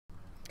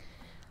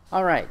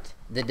All right,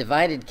 the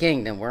divided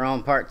kingdom. We're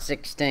on part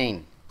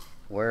 16.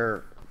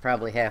 We're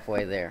probably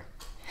halfway there.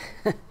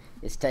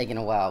 It's taking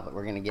a while, but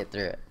we're going to get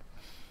through it.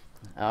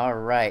 All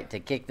right, to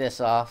kick this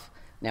off,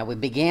 now we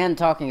began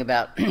talking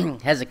about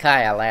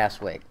Hezekiah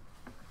last week,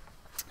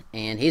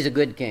 and he's a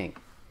good king.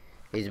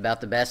 He's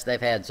about the best they've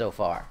had so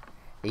far.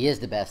 He is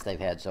the best they've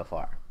had so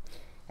far.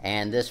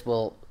 And this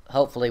will,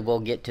 hopefully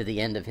we'll get to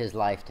the end of his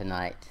life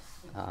tonight.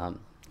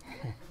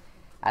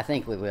 I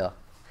think we will.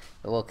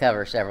 But we'll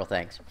cover several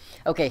things.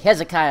 Okay,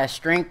 Hezekiah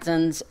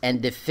strengthens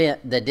and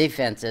the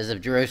defenses of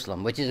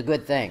Jerusalem, which is a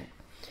good thing.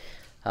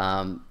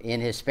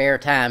 In his spare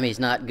time, he's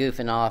not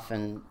goofing off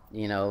and,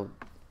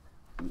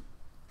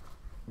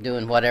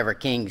 doing whatever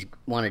kings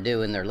want to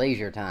do in their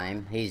leisure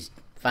time. He's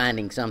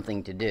finding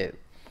something to do.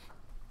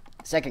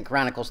 2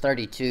 Chronicles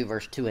 32,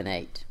 verse 2 and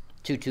 8.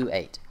 2 to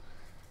 8.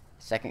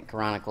 2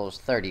 Chronicles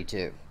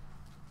 32.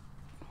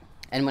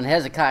 And when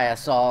Hezekiah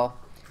saw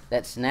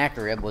that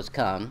Sennacherib was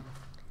come,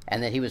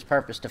 and that he was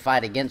purposed to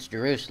fight against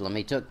Jerusalem,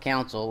 he took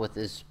counsel with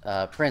his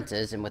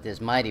princes and with his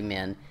mighty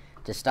men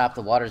to stop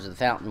the waters of the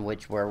fountain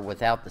which were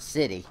without the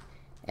city,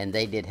 and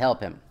they did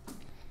help him.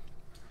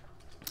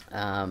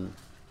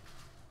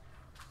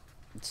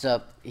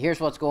 So here's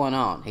what's going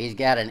on. He's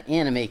got an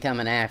enemy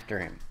coming after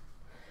him.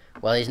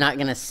 Well, he's not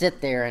going to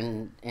sit there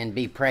and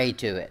be prey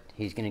to it.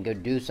 He's going to go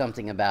do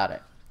something about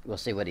it. We'll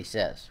see what he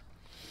says.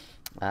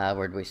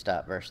 Where did we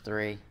stop? Verse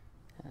 3?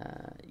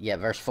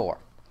 Verse 4.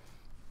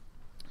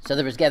 So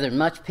there was gathered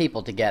much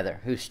people together,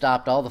 who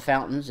stopped all the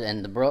fountains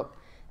and the brook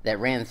that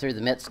ran through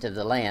the midst of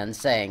the land,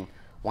 saying,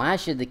 Why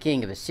should the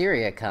king of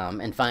Assyria come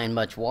and find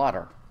much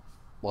water?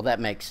 Well, that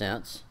makes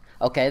sense.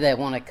 Okay, they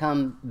want to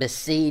come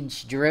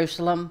besiege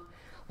Jerusalem?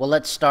 Well,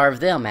 let's starve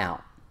them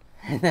out.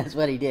 And that's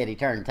what he did. He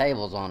turned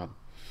tables on them.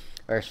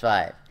 Verse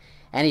 5.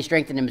 And he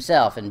strengthened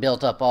himself and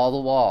built up all the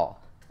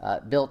wall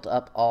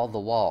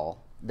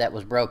that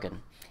was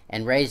broken,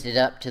 and raised it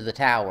up to the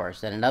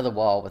towers, and another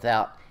wall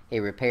without he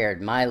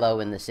repaired,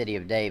 Milo in the city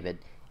of David,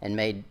 and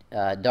made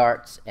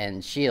darts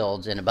and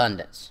shields in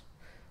abundance.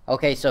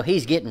 Okay, so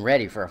he's getting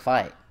ready for a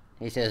fight.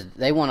 He says,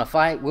 they want to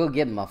fight, we'll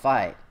give them a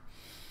fight.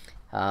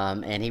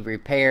 And he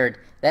repaired.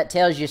 That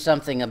tells you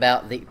something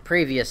about the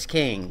previous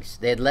kings.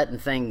 They had letting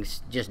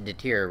things just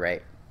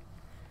deteriorate.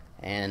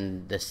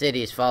 And the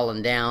city's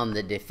fallen down,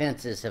 the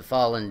defenses have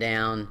fallen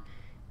down,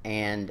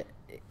 and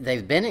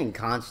they've been in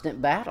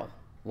constant battle.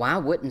 Why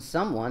wouldn't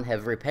someone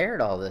have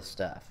repaired all this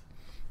stuff?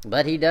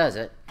 But he does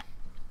it.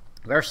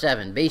 Verse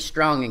 7, Be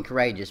strong and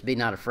courageous, be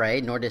not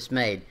afraid, nor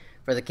dismayed,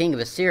 for the king of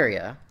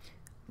Assyria,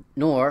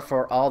 nor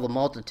for all the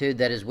multitude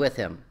that is with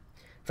him.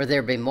 For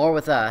there be more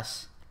with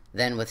us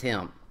than with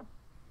him.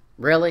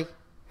 Really?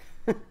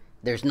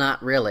 There's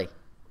not really.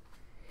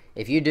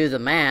 If you do the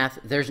math,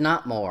 there's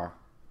not more.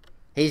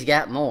 He's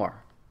got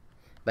more.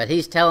 But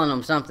he's telling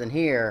them something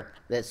here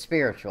that's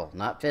spiritual,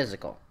 not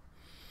physical.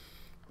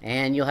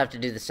 And you'll have to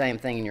do the same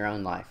thing in your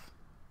own life.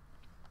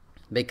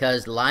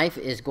 Because life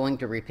is going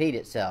to repeat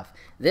itself.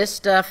 This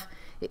stuff,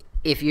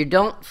 if you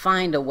don't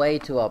find a way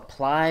to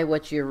apply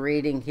what you're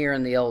reading here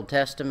in the Old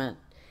Testament,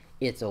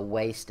 it's a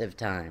waste of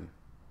time.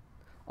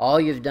 All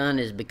you've done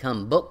is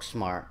become book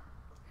smart,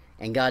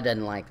 and God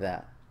doesn't like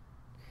that.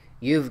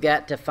 You've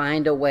got to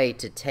find a way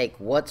to take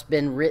what's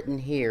been written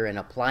here and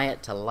apply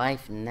it to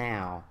life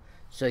now,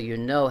 so you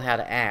know how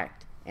to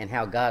act and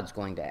how God's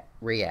going to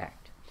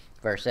react.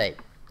 Verse 8.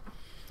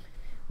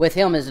 With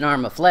him is an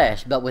arm of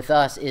flesh, but with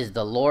us is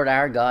the Lord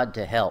our God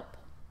to help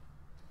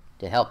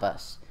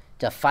us,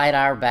 to fight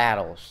our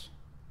battles.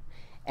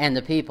 And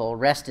the people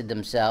rested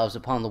themselves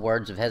upon the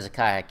words of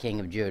Hezekiah, king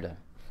of Judah.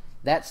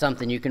 That's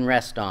something you can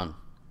rest on.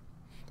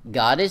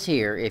 God is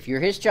here. If you're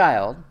his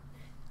child,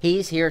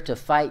 he's here to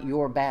fight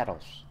your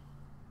battles.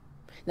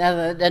 Now,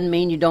 that doesn't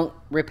mean you don't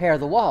repair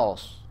the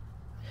walls.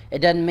 It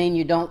doesn't mean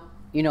you don't,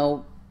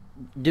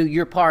 do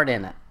your part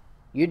in it.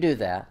 You do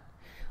that.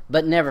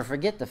 But never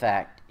forget the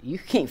fact, you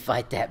can't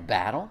fight that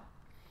battle.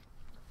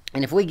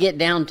 And if we get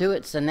down to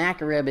it,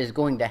 Sennacherib is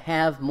going to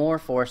have more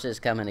forces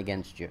coming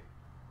against you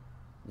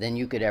than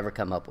you could ever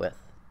come up with.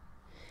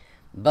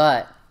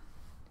 But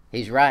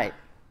he's right.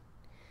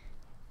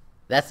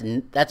 That's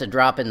a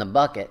drop in the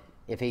bucket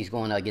if he's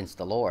going against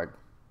the Lord.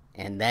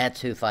 And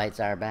that's who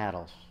fights our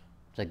battles.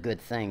 It's a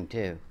good thing,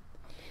 too.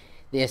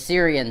 The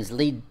Assyrians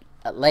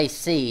lay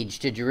siege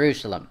to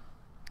Jerusalem.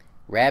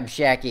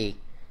 Rabshakeh,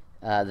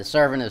 the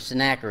servant of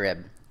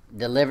Sennacherib,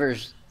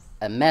 delivers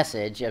a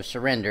message of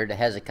surrender to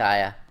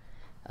Hezekiah,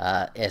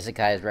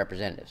 Hezekiah's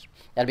representatives.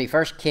 That'll be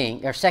 2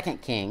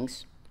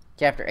 Kings,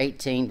 chapter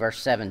 18, verse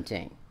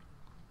 17.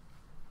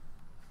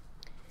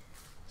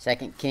 2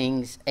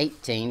 Kings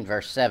 18,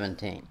 verse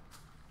 17.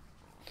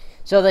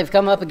 So they've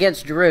come up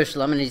against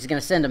Jerusalem, and he's going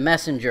to send a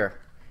messenger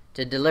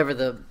to deliver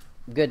the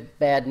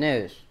bad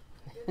news.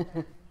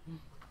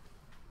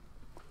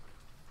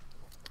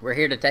 We're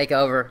here to take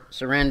over,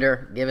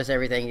 surrender, give us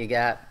everything you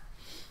got.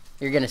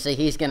 You're going to see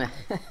he's going to...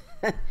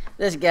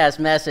 This guy's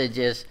message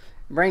is,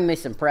 bring me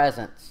some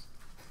presents.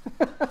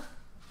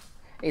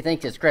 He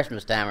thinks it's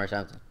Christmas time or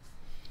something.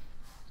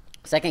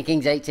 2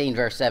 Kings 18,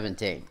 verse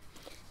 17.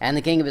 And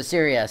the king of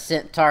Assyria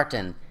sent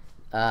Tartan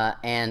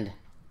and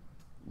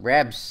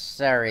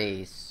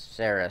Rabsaris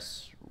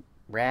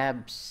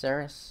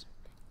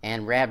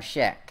and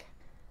Rabshakeh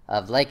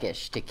of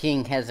Lachish to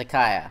King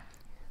Hezekiah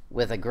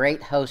with a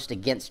great host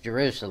against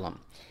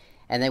Jerusalem.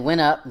 And they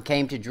went up and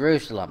came to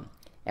Jerusalem.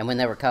 And when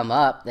they were come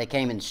up, they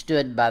came and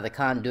stood by the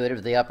conduit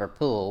of the upper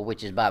pool,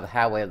 which is by the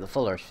highway of the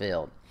fuller's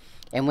field.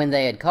 And when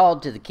they had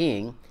called to the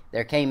king,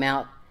 there came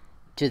out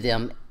to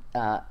them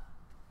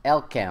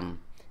Elkim,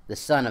 the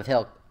son of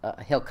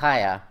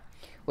Hilkiah,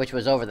 which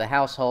was over the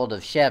household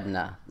of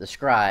Shebna, the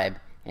scribe,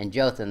 and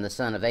Jotham, the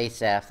son of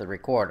Asaph, the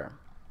recorder.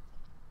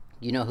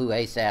 You know who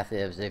Asaph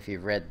is if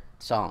you've read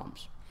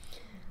Psalms.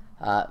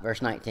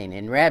 Verse 19,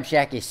 And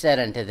Rabshakeh said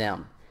unto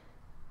them,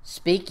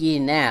 Speak ye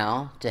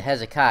now to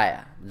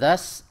Hezekiah,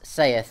 Thus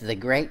saith the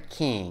great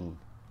king,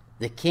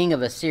 the king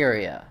of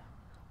Assyria,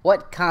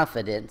 What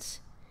confidence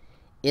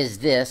is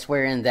this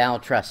wherein thou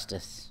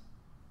trustest?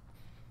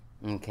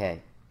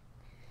 Okay,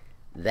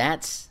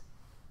 that's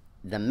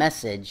the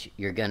message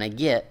you're going to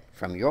get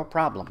from your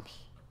problems.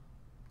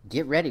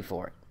 Get ready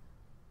for it.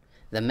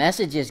 The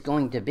message is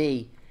going to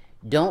be,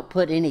 don't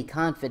put any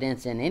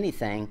confidence in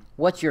anything.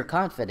 What's your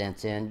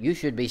confidence in? You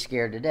should be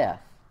scared to death.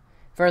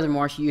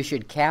 Furthermore, you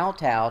should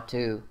kowtow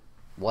to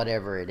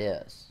whatever it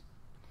is.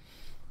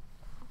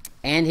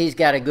 And he's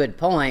got a good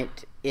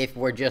point if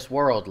we're just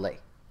worldly.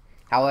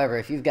 However,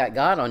 if you've got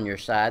God on your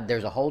side,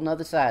 there's a whole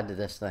nother side to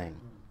this thing.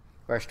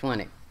 Verse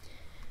 20.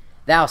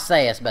 Thou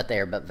sayest, but they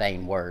are but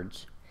vain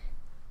words.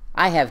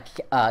 I have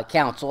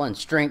counsel and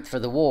strength for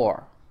the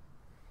war.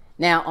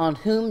 Now on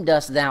whom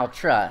dost thou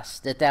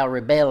trust that thou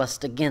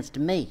rebellest against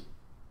me?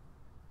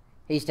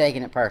 He's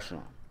taking it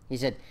personal. He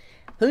said,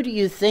 Who do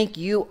you think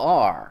you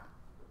are?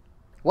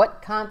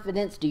 What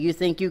confidence do you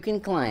think you can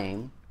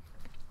claim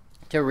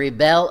to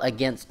rebel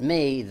against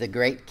me, the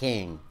great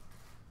king?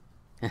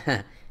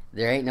 There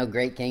ain't no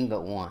great king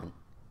but one.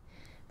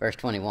 Verse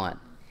 21.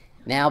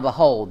 Now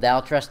behold,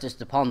 thou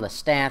trustest upon the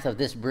staff of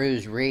this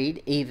bruised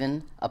reed,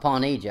 even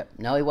upon Egypt.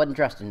 No, he wasn't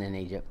trusting in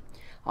Egypt.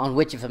 On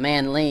which if a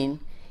man lean,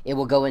 it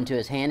will go into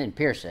his hand and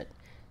pierce it.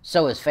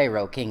 So is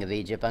Pharaoh king of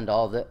Egypt unto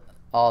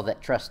all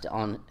that trust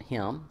on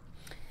him.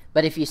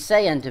 But if ye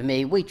say unto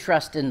me, We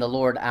trust in the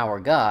Lord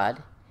our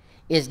God,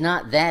 is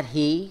not that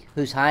he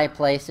whose high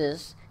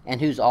places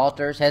and whose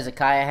altars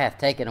Hezekiah hath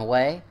taken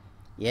away?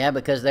 Yeah,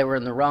 because they were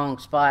in the wrong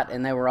spot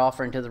and they were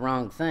offering to the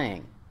wrong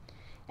thing.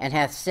 And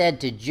hath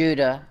said to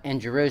Judah and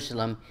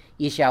Jerusalem,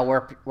 Ye shall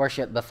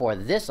worship before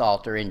this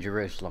altar in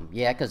Jerusalem.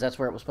 Yeah, because that's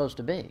where it was supposed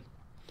to be.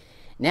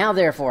 Now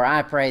therefore,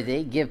 I pray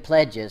thee, give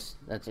pledges,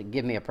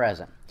 give me a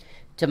present,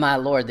 to my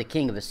lord the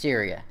king of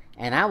Assyria,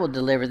 and I will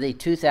deliver thee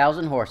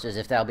 2,000 horses,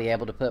 if thou be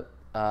able to put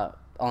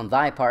on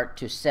thy part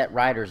to set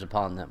riders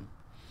upon them.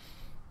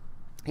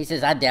 He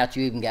says, I doubt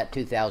you even got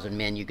 2,000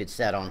 men you could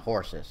set on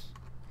horses.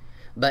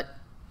 But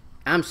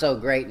I'm so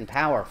great and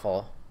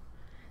powerful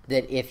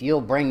that if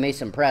you'll bring me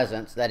some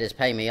presents, that is,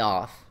 pay me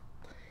off,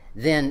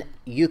 then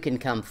you can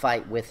come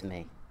fight with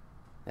me.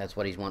 That's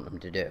what he's wanting them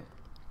to do.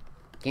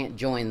 Can't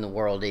join the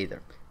world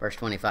either. Verse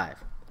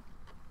 25.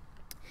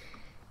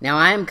 Now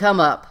I am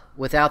come up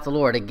without the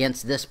Lord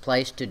against this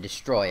place to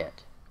destroy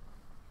it.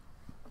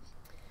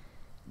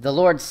 The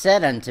Lord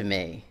said unto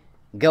me,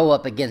 Go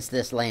up against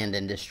this land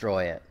and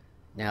destroy it.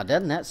 Now,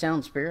 doesn't that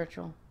sound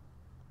spiritual?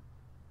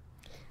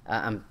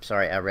 I'm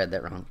sorry, I read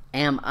that wrong.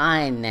 Am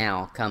I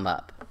now come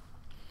up?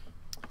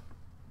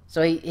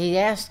 So he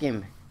asked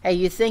him, Hey,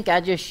 you think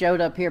I just showed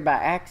up here by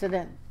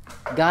accident?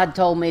 God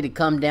told me to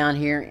come down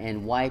here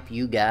and wipe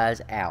you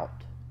guys out.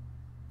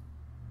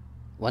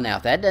 Well, now,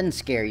 if that doesn't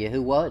scare you,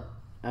 who would?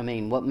 I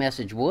mean, what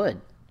message would?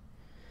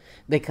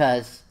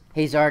 Because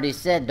he's already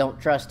said,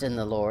 don't trust in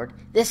the Lord.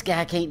 This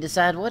guy can't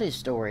decide what his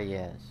story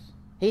is.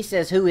 He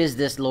says, who is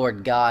this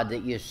Lord God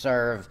that you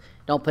serve?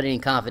 Don't put any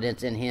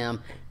confidence in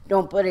him.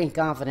 Don't put any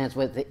confidence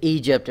with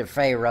Egypt or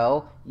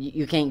Pharaoh.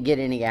 You can't get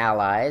any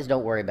allies.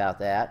 Don't worry about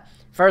that.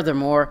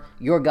 Furthermore,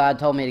 your God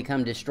told me to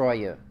come destroy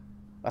you.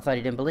 I thought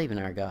he didn't believe in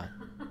our God.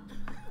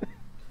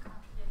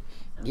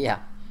 Yeah.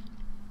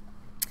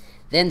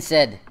 Then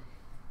said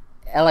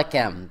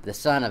Elikim, the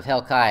son of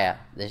Hilkiah,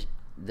 the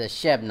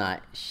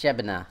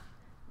Shebna,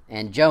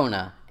 and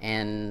Jonah,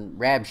 and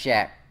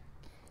Rabshakeh,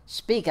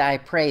 Speak, I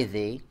pray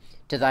thee,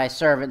 to thy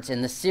servants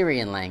in the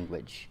Syrian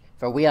language,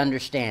 for we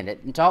understand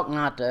it, and talk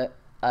not to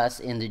us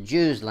in the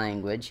Jews'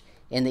 language,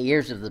 in the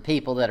ears of the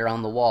people that are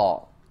on the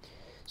wall.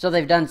 So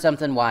they've done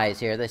something wise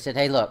here. They said,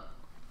 hey, look,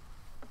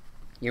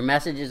 your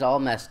message is all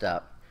messed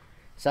up.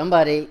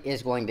 Somebody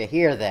is going to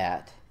hear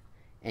that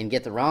and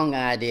get the wrong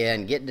idea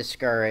and get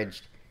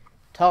discouraged.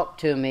 Talk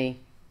to me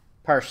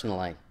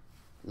personally.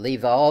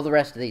 Leave all the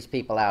rest of these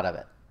people out of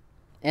it.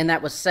 And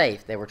that was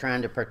safe. They were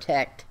trying to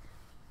protect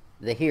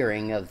the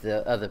hearing of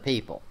the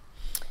people.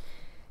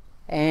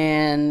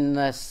 And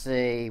let's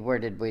see, where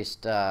did we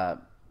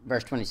stop?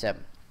 Verse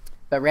 27.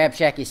 But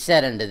Rabshakeh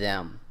said unto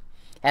them,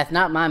 Hath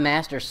not my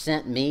master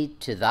sent me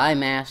to thy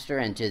master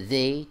and to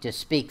thee to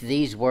speak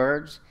these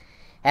words?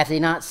 Hath he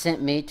not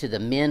sent me to the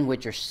men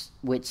which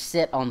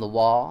sit on the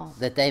wall,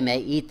 that they may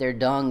eat their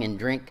dung and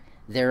drink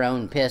their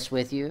own piss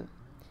with you?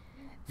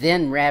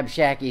 Then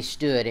Rabshakeh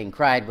stood and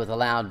cried with a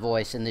loud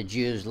voice in the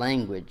Jews'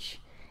 language,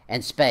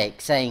 and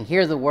spake, saying,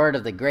 Hear the word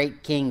of the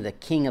great king, the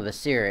king of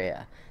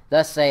Assyria.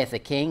 Thus saith the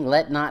king,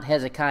 Let not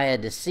Hezekiah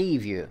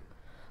deceive you,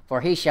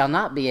 for he shall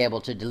not be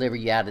able to deliver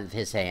you out of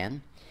his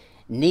hand.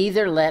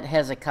 Neither let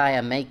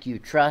Hezekiah make you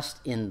trust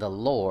in the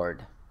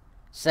Lord,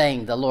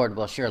 saying, The Lord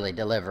will surely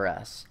deliver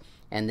us,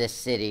 and this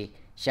city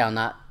shall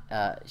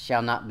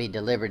not be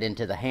delivered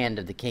into the hand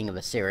of the king of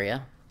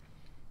Assyria.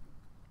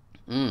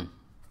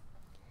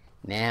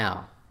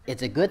 Now,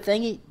 it's a good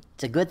thing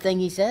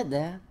he said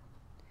that,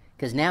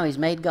 because now he's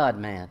made God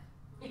mad.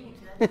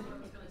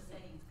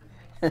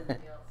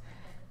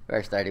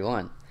 Verse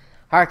 31.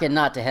 Hearken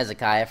not to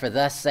Hezekiah, for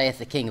thus saith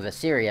the king of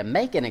Assyria,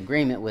 Make an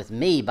agreement with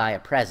me by a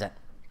present.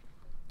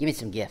 Give me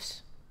some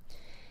gifts.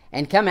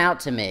 And come out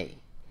to me.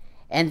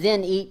 And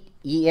then eat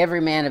ye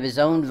every man of his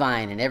own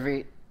vine, and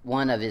every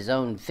one of his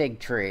own fig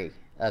tree,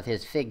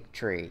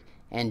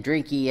 and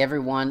drink ye every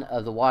one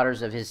of the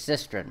waters of his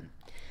cistern.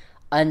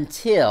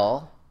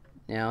 Until,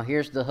 now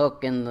here's the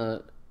hook on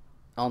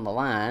the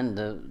line,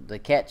 the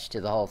catch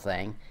to the whole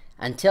thing,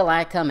 until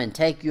I come and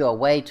take you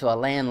away to a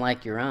land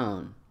like your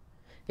own.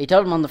 He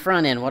told him on the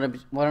front end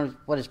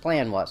what his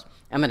plan was.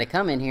 I'm going to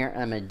come in here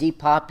and I'm going to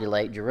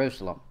depopulate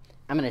Jerusalem.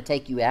 I'm going to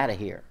take you out of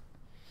here.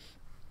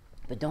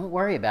 But don't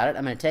worry about it.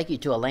 I'm going to take you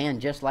to a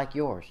land just like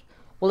yours.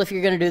 Well, if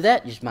you're going to do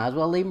that, you just might as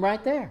well leave them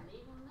right there.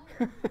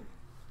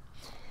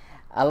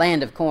 A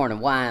land of corn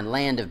and wine,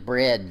 land of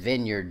bread,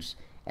 vineyards,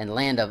 and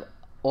land of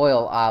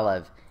oil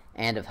olive,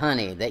 and of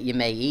honey, that ye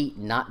may eat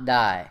and not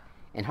die.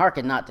 And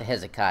hearken not to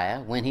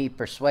Hezekiah, when he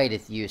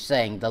persuadeth you,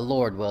 saying, The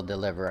Lord will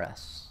deliver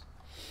us.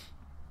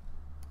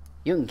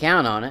 You can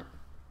count on it.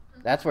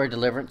 That's where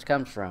deliverance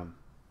comes from.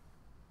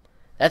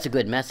 That's a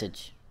good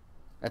message.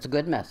 That's a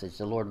good message.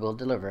 The Lord will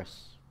deliver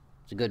us.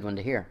 It's a good one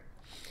to hear.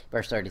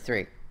 Verse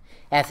 33.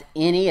 Hath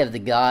any of the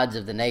gods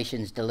of the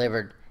nations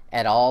delivered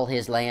at all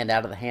his land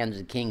out of the hands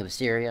of the king of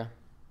Assyria?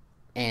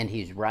 And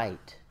he's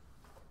right.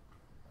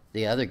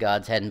 The other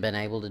gods hadn't been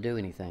able to do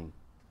anything.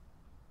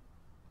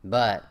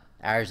 But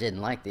ours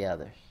didn't like the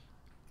others.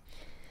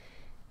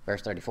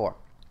 Verse 34.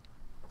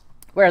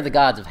 Where are the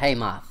gods of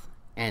Hamath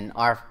and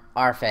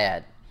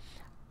Arphad?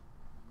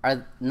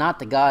 Are not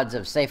the gods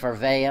of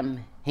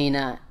Sepharvaim,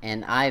 Hena,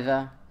 and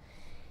Iva?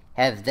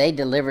 Have they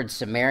delivered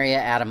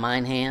Samaria out of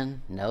mine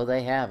hand? No,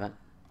 they haven't.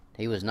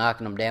 He was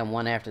knocking them down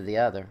one after the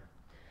other.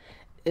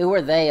 Who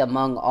are they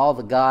among all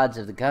the gods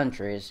of the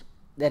countries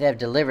that have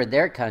delivered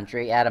their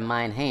country out of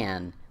mine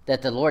hand,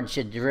 that the Lord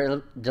should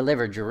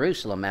deliver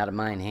Jerusalem out of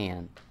mine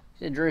hand?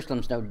 He said,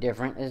 Jerusalem's no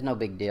different. It's no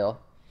big deal.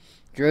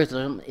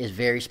 Jerusalem is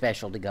very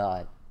special to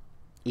God,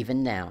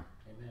 even now.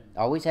 Amen.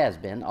 Always has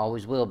been,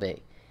 always will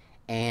be.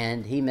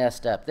 And he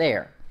messed up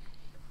there.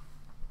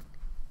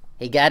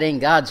 He got in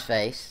God's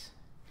face,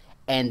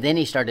 and then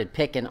he started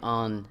picking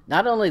on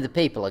not only the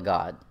people of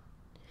God,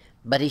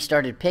 but he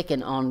started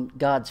picking on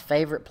God's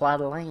favorite plot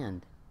of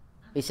land.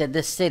 He said,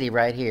 this city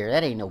right here,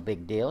 that ain't no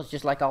big deal. It's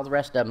just like all the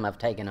rest of them I've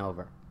taken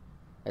over.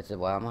 I said,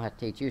 well, I'm going to have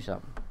to teach you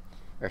something.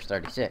 Verse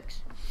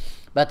 36.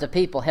 But the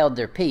people held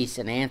their peace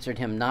and answered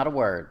him not a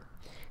word.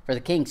 For the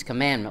king's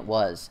commandment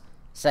was,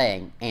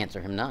 saying,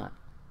 Answer him not.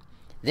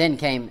 Then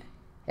came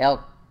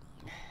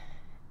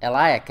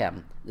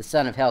Eliakim, the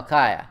son of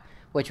Hilkiah,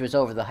 which was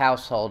over the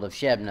household of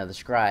Shebna the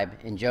scribe,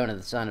 and Jonah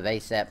the son of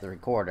Asaph the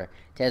recorder,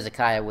 to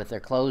Hezekiah with their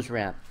clothes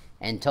rent,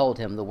 and told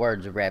him the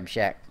words of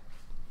Rabshakeh.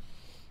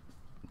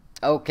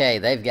 Okay,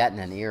 they've gotten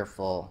an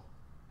earful.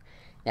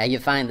 Now you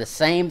find the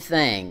same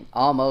thing,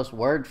 almost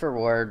word for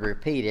word,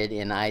 repeated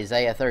in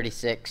Isaiah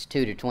 36,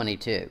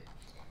 2-22.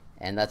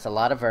 And that's a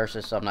lot of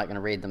verses, so I'm not going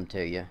to read them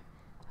to you.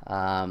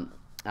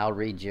 I'll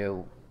read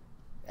you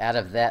out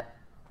of that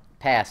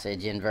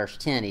passage. In verse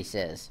 10 he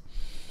says,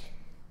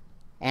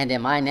 And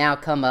am I now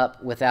come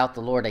up without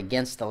the Lord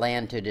against the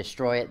land to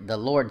destroy it? The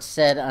Lord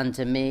said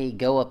unto me,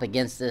 Go up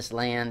against this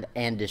land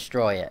and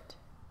destroy it.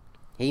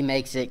 He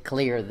makes it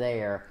clear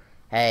there,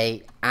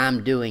 hey,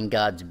 I'm doing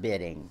God's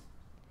bidding.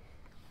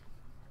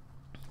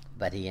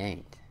 But he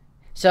ain't.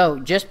 So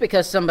just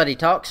because somebody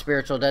talks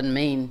spiritual doesn't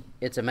mean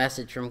it's a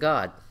message from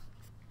God.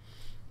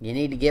 You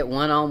need to get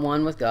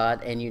one-on-one with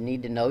God, and you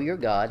need to know your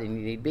God, and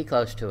you need to be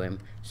close to him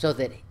so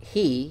that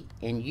he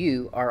and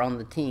you are on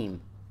the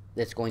team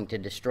that's going to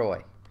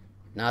destroy,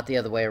 not the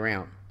other way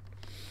around.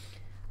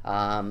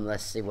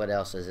 Let's see what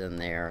else is in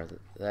there.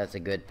 That's a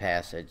good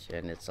passage,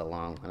 and it's a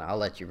long one. I'll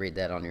let you read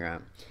that on your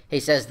own. He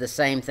says the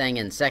same thing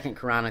in 2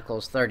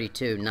 Chronicles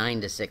 32,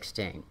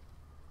 9-16.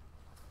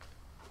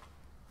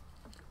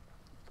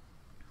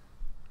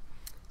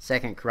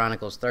 2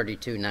 Chronicles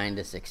 32,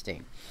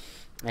 9-16.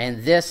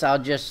 And this, I'll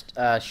just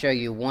show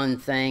you one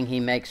thing. He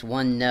makes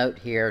one note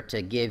here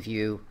to give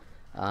you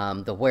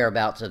the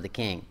whereabouts of the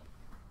king.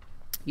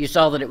 You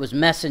saw that it was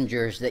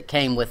messengers that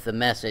came with the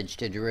message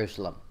to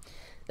Jerusalem.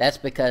 That's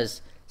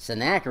because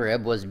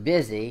Sennacherib was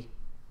busy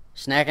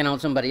snacking on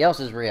somebody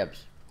else's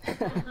ribs.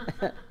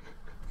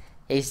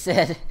 he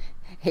said,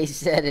 he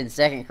said in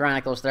 2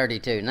 Chronicles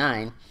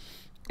 32:9,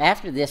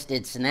 after this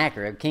did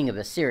Sennacherib, king of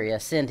Assyria,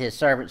 send his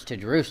servants to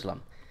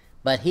Jerusalem,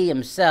 but he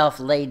himself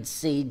laid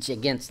siege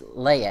against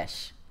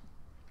Laish.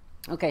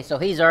 Okay, so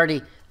he's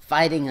already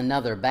fighting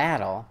another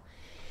battle,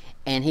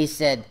 and he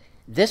said,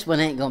 this one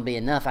ain't going to be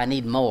enough. I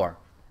need more.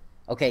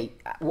 Okay,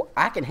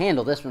 I can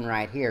handle this one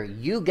right here.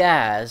 You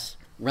guys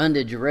run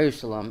to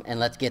Jerusalem, and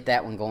let's get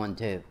that one going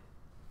too.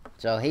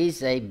 So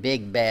he's a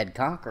big, bad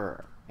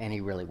conqueror, and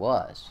he really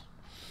was.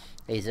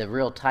 He's a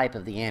real type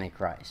of the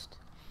Antichrist.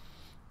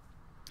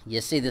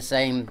 You see the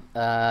same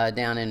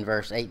down in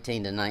verse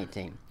 18 to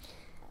 19.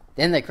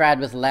 Then they cried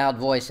with a loud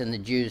voice in the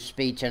Jews'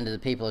 speech unto the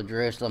people of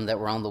Jerusalem that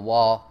were on the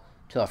wall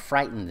to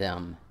affrighten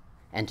them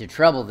and to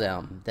trouble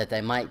them, that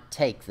they might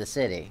take the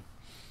city.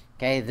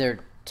 Okay, they're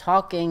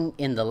talking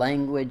in the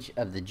language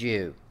of the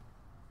Jew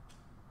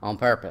on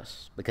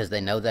purpose because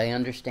they know they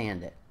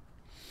understand it.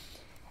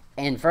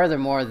 And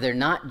furthermore, they're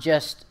not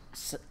just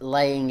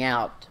laying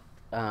out,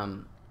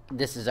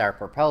 this is our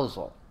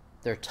proposal.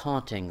 They're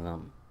taunting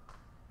them.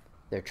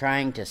 They're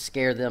trying to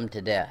scare them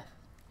to death.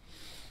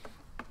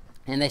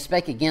 And they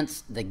spake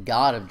against the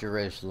God of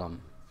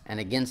Jerusalem and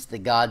against the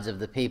gods of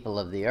the people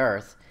of the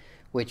earth,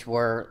 which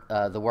were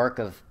the work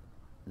of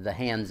the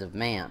hands of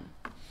man.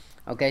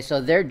 Okay,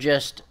 so they're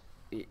just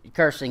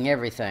cursing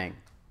everything.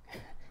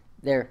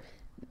 They're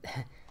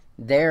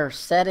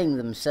setting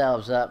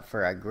themselves up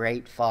for a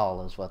great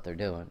fall is what they're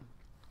doing.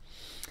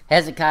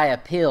 Hezekiah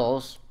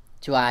appeals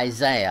to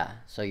Isaiah.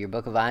 So your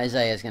book of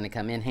Isaiah is going to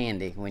come in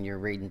handy when you're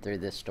reading through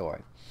this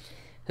story.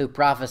 Who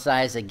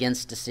prophesies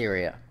against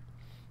Assyria.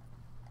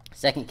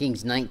 2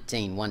 Kings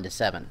 19,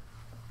 1-7.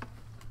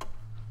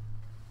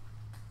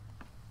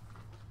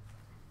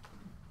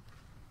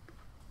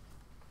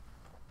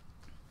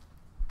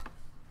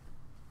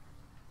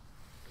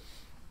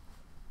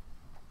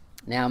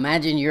 Now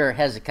imagine you're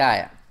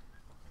Hezekiah.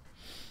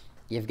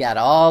 You've got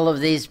all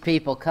of these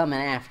people coming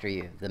after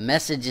you. The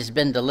message has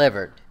been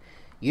delivered.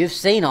 You've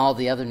seen all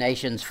the other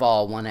nations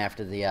fall one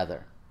after the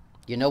other.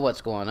 You know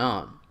what's going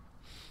on.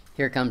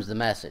 Here comes the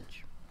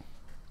message.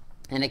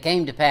 And it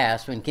came to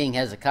pass, when King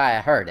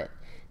Hezekiah heard it,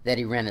 that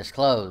he rent his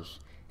clothes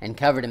and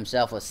covered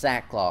himself with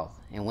sackcloth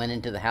and went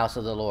into the house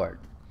of the Lord.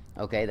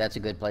 Okay, that's a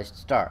good place to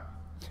start.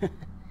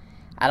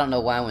 I don't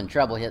know why when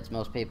trouble hits,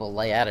 most people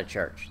lay out of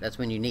church. That's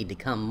when you need to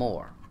come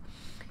more.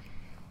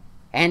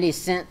 And he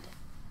sent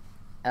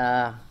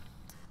Eliakim,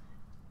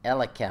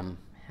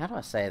 how do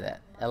I say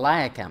that?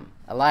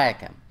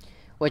 Eliakim,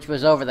 which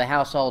was over the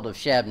household of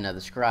Shebna the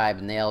scribe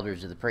and the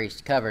elders of the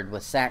priests, covered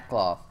with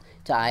sackcloth,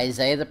 to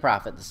Isaiah the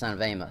prophet, the son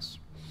of Amos.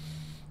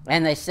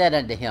 And they said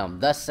unto him,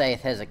 Thus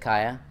saith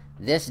Hezekiah,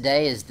 This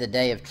day is the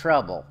day of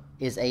trouble,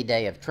 is a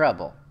day of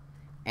trouble,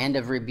 and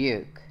of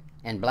rebuke,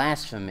 and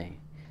blasphemy.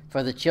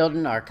 For the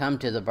children are come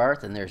to the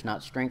birth, and there's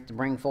not strength to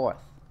bring forth.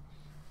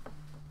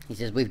 He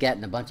says, we've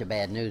gotten a bunch of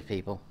bad news,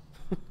 people.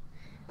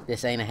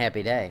 This ain't a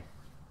happy day.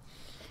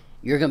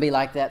 You're going to be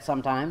like that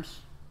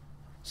sometimes.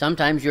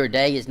 Sometimes your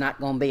day is not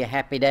going to be a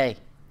happy day.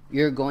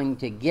 You're going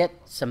to get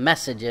some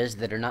messages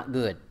that are not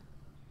good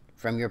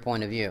from your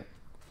point of view.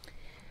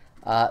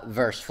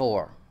 Verse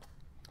 4.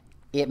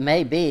 It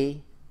may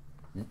be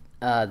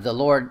the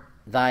Lord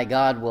thy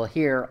God will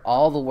hear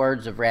all the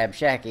words of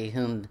Rabshakeh,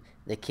 whom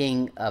the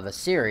king of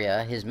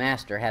Assyria, his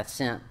master, hath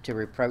sent to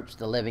reproach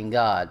the living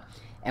God,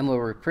 and will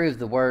reprove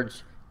the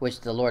words which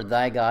the Lord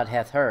thy God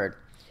hath heard.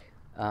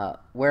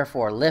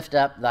 Wherefore lift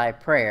up thy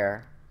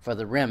prayer for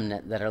the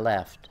remnant that are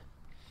left.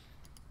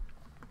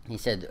 He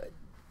said,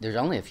 there's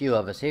only a few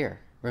of us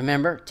here.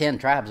 Remember, 10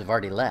 tribes have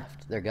already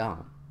left. They're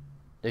gone.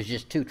 There's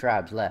just 2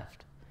 tribes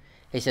left.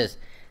 He says,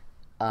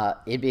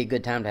 it'd be a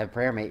good time to have a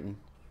prayer meeting.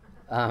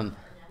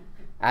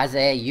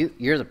 Isaiah,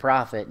 you're the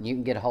prophet, and you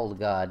can get a hold of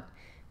God.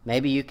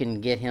 Maybe you can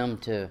get him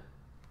to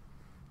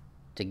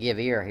give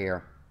ear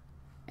here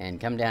and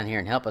come down here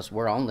and help us.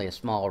 We're only a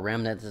small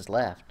remnant that's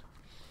left.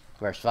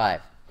 Verse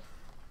 5.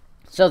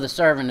 So the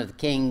servant of the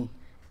king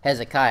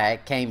Hezekiah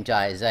came to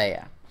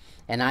Isaiah,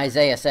 and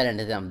Isaiah said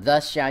unto them,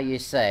 Thus shall you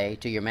say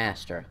to your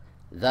master,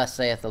 Thus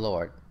saith the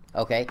Lord.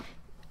 Okay,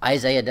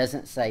 Isaiah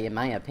doesn't say, in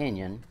my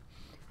opinion,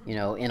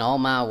 in all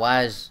my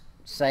wise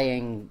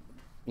saying,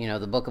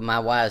 the book of my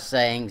wise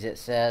sayings, it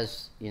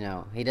says,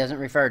 he doesn't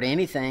refer to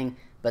anything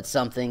but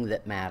something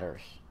that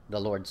matters, the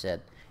Lord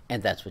said.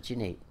 And that's what you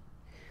need.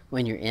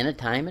 When you're in a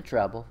time of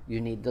trouble, you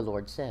need the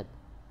Lord said.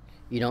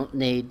 You don't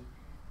need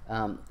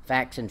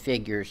facts and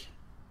figures.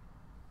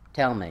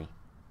 Tell me.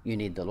 You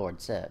need the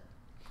Lord said.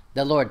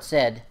 The Lord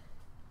said,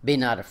 Be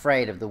not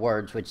afraid of the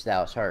words which thou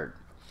hast heard.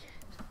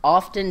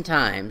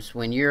 Oftentimes,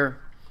 when you're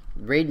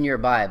reading your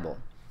Bible,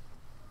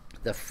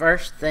 the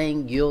first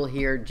thing you'll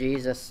hear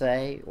Jesus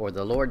say or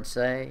the Lord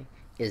say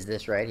is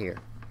this right here.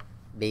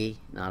 Be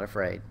not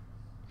afraid.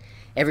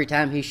 Every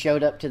time he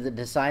showed up to the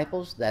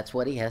disciples, that's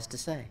what he has to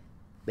say.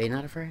 Be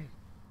not afraid.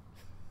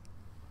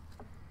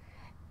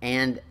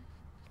 And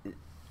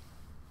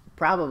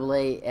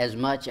probably as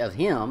much of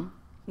him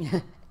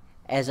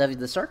as of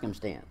the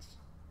circumstance.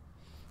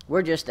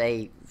 We're just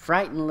a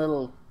frightened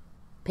little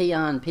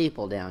peon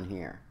people down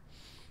here.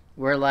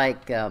 We're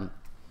like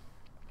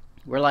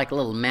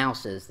little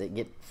mouses that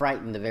get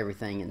frightened of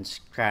everything and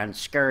try and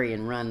scurry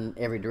and run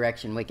every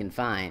direction we can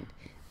find.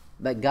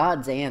 But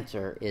God's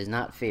answer is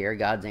not fear.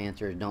 God's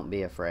answer is don't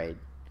be afraid.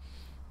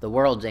 The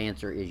world's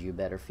answer is you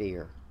better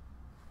fear.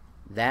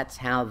 That's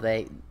how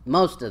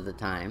most of the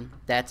time,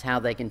 that's how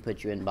they can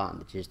put you in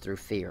bondage, is through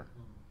fear.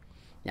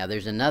 Now,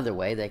 there's another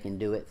way. They can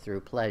do it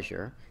through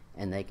pleasure,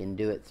 and they can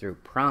do it through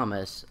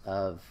promise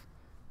of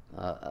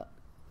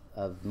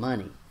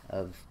money,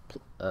 of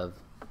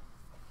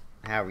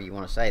however you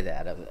want to say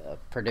that,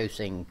 of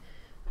producing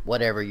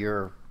whatever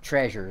your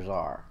treasures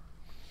are.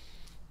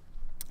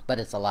 But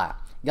it's a lie.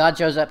 God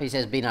shows up, he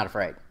says, be not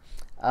afraid.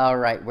 All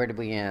right, where did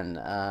we end?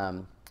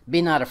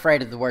 Be not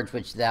afraid of the words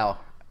which thou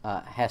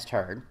hast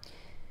heard,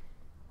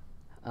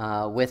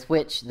 with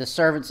which the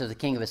servants of the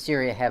king of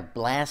Assyria have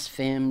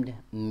blasphemed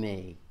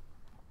me.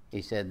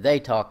 He said, they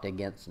talked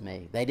against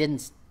me. They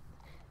didn't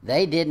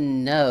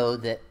know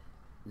that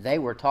they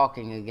were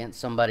talking against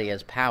somebody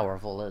as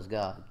powerful as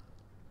God.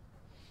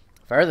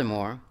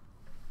 Furthermore,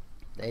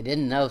 they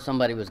didn't know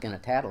somebody was going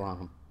to tattle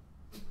on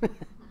them.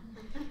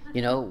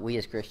 You know, we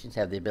as Christians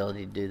have the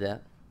ability to do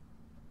that.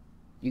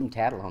 You can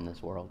tattle on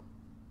this world.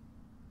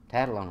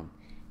 Tattle on them.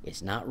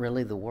 It's not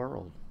really the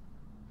world.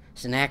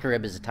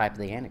 Sennacherib is a type of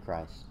the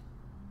Antichrist.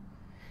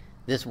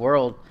 This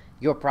world,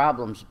 your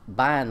problems,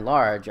 by and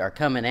large, are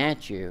coming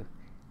at you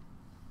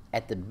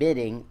at the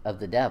bidding of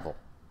the devil.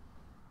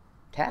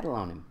 Tattle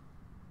on him.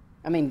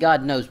 I mean,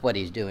 God knows what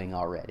he's doing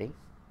already,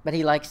 but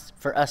he likes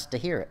for us to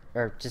hear it,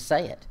 or to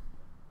say it.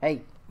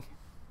 Hey,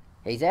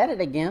 he's at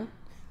it again.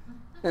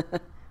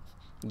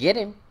 Get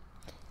him.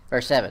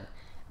 Verse 7.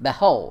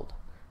 Behold,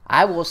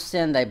 I will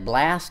send a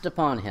blast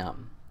upon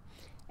him,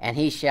 and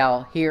he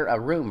shall hear a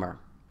rumor,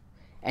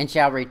 and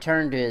shall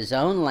return to his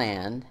own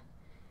land,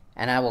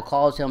 and I will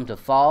cause him to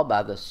fall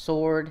by the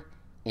sword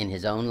in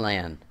his own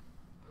land.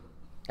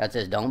 God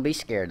says, don't be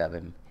scared of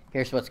him.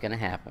 Here's what's going to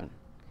happen.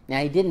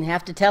 Now, he didn't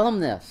have to tell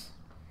him this.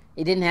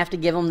 He didn't have to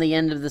give him the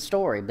end of the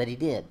story, but he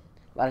did.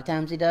 A lot of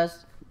times he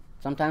does.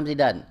 Sometimes he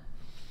doesn't.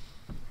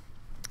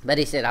 But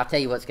he said, I'll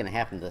tell you what's going to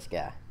happen to this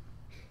guy.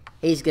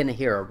 He's going to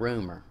hear a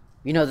rumor.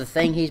 You know the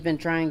thing he's been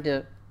trying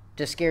to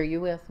scare you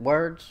with?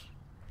 Words.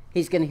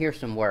 He's going to hear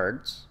some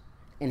words,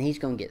 and he's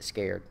going to get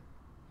scared.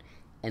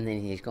 And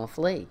then he's going to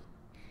flee.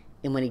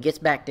 And when he gets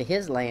back to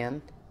his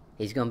land,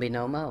 he's going to be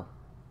no mo.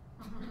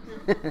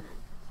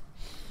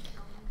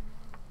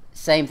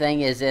 Same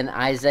thing is in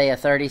Isaiah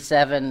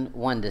 37,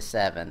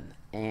 1-7.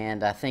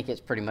 And I think it's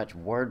pretty much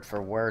word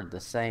for word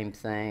the same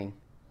thing.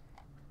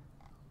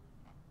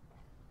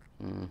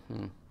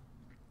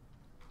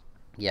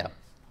 Yeah.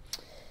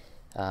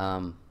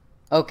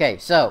 Okay,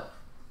 so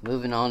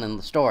moving on in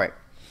the story.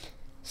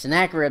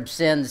 Sennacherib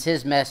sends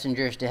his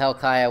messengers to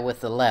Hilkiah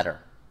with the letter.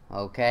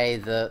 Okay,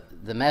 the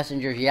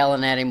messengers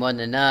yelling at him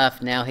wasn't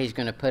enough. Now he's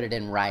going to put it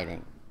in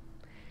writing.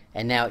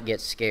 And now it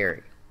gets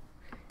scary.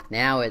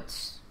 Now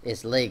it's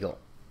legal.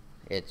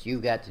 It's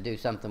you've got to do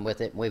something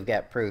with it. We've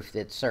got proof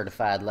that it's a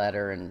certified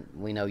letter, and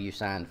we know you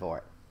signed for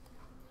it.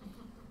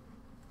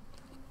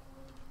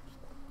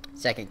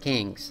 2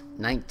 Kings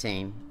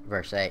 19,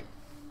 verse 8.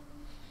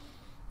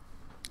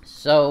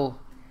 So,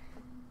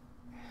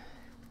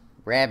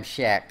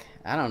 Rabshakeh,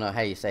 I don't know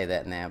how you say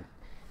that now.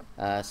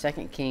 2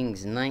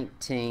 Kings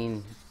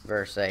 19,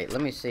 verse 8.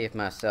 Let me see if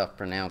my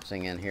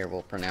self-pronouncing in here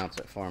will pronounce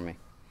it for me.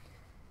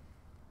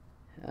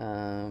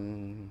 Let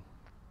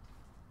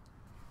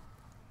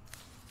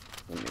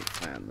me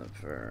find the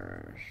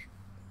verse.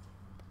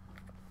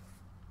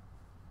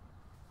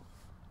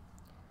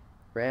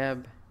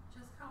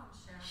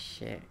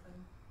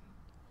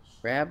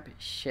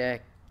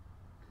 Rabshakeh.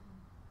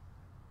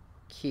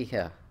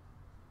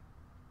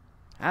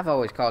 I've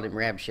always called him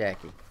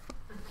Rabshakeh.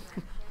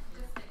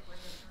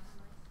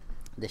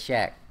 The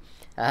shack.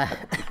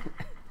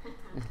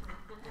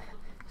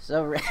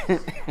 So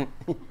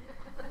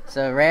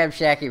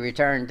Rabshakeh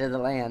returned to the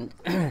land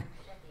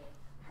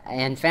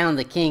and found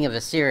the king of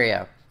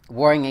Assyria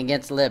warring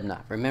against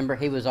Libnah. Remember,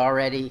 he was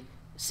already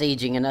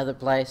sieging another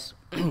place?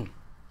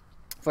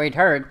 For he'd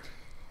heard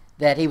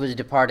that he was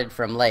departed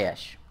from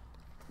Laish.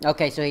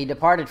 Okay, so he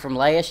departed from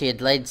Laish. He had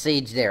laid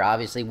siege there,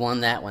 obviously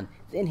won that one.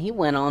 Then he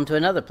went on to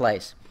another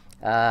place,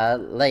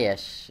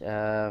 Laish,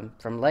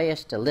 from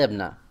Laish to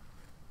Libnah.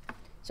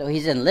 So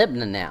he's in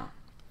Libnah now.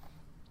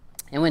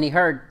 And when he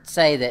heard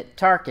say that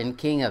Tarkan,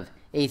 king of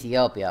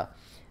Ethiopia,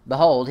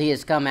 behold, he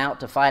has come out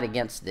to fight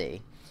against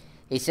thee,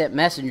 he sent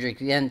messengers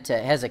again to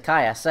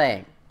Hezekiah,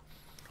 saying,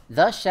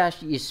 Thus shall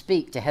you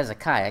speak to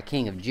Hezekiah,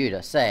 king of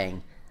Judah,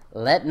 saying,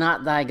 Let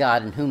not thy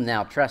God in whom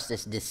thou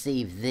trustest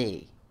deceive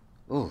thee.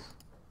 Ooh,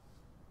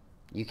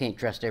 you can't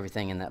trust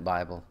everything in that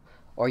Bible,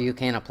 or you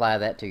can't apply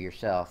that to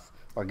yourself,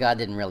 or God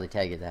didn't really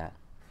tell you that.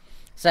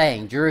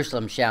 Saying,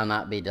 Jerusalem shall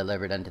not be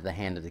delivered unto the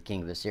hand of the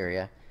king of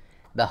Assyria.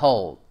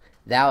 Behold,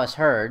 thou hast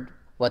heard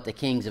what the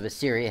kings of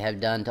Assyria have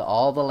done to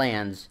all the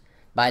lands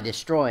by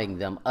destroying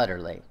them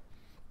utterly.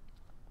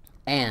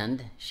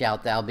 And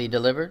shalt thou be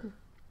delivered?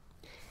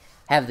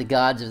 Have the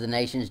gods of the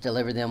nations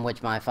delivered them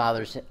which my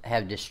fathers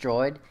have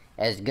destroyed,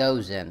 as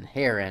Gozan,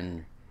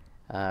 Haran,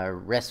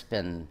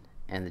 Respin,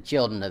 and the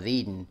children of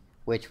Eden,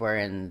 which were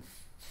in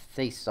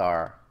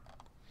Thesar.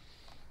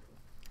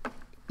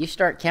 You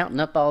start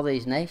counting up all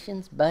these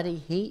nations, buddy,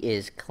 he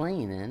is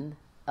cleaning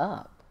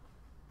up.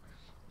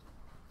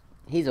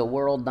 He's a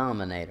world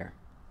dominator.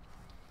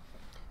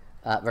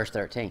 Verse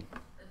 13. The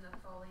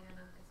Napoleon of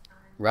his time.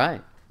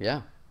 Right,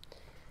 yeah.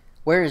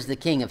 Where is the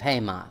king of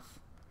Hamath,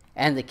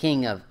 and the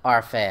king of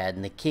Arphad,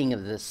 and the king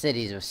of the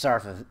cities of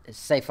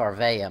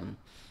Sepharvaim,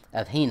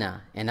 of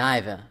Hena and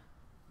Iva?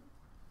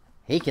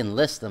 He can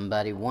list them,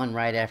 buddy, one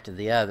right after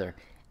the other.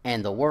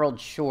 And the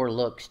world sure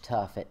looks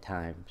tough at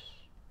times.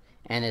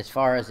 And as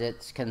far as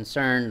it's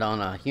concerned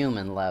on a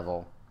human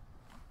level,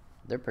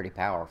 they're pretty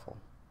powerful.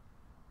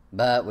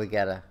 But we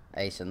got a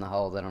ace in the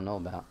hole they don't know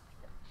about.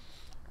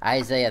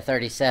 Isaiah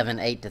 37,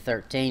 8 to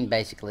 13,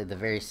 basically the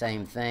very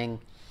same thing.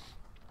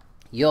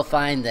 You'll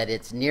find that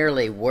it's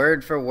nearly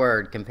word for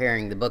word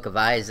comparing the book of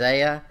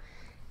Isaiah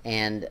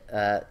and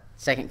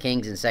 2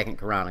 Kings and 2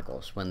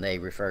 Chronicles when they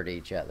refer to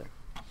each other.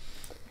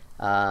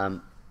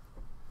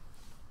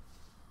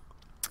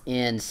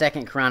 In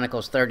 2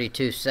 Chronicles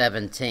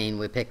 32:17,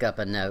 we pick up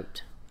a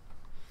note.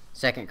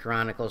 2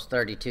 Chronicles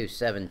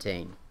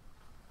 32:17.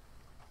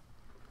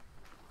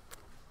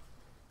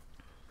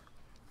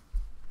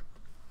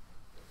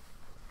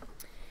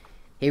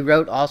 He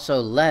wrote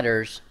also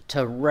letters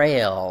to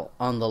rail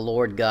on the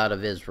Lord God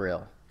of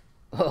Israel.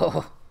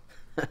 Oh,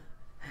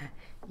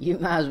 you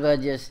might as well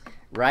just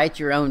write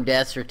your own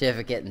death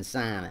certificate and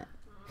sign it.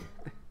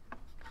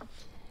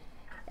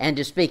 And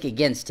to speak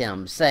against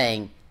him,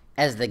 saying,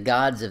 as the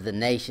gods of the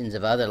nations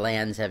of other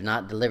lands have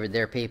not delivered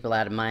their people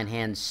out of mine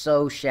hand,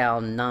 so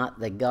shall not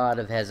the God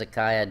of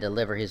Hezekiah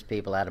deliver his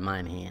people out of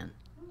mine hand.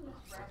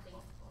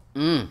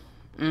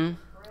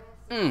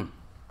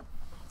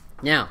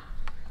 Now,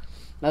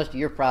 most of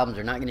your problems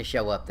are not going to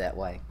show up that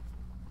way.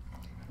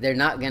 They're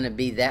not going to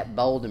be that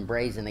bold and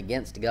brazen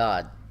against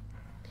God.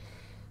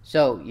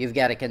 So you've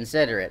got to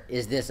consider it.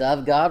 Is this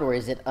of God or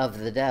is it of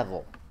the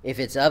devil? If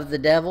it's of the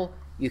devil,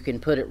 you can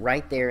put it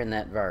right there in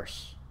that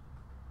verse.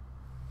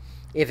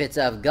 If it's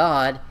of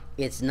God,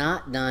 it's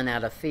not done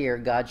out of fear.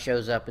 God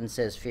shows up and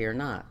says, fear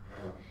not.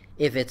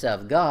 If it's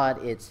of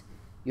God, it's,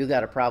 you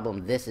got a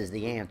problem, this is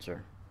the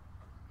answer.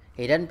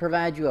 He doesn't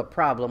provide you a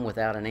problem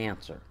without an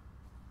answer.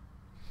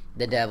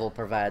 The devil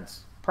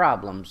provides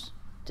problems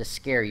to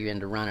scare you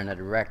into running a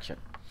direction.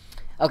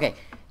 Okay,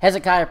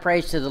 Hezekiah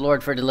prays to the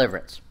Lord for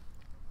deliverance.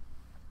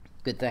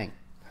 Good thing.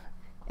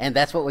 And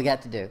that's what we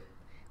got to do.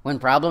 When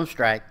problems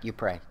strike, you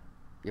pray.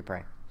 You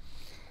pray.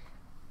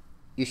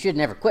 You should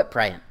never quit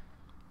praying.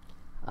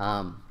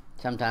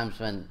 Sometimes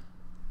when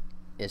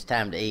it's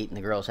time to eat and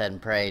the girls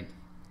hadn't prayed,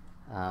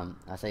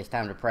 I say, it's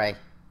time to pray.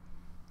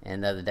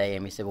 And the other day,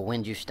 Amy said, well,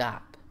 when did you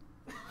stop?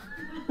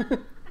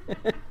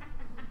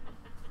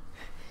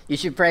 You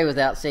should pray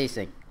without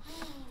ceasing.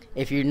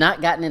 If you've not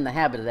gotten in the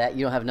habit of that,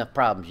 you don't have enough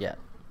problems yet.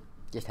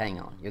 Just hang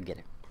on. You'll get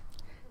it.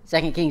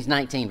 2 Kings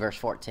 19, verse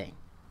 14.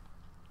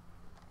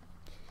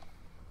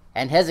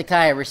 And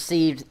Hezekiah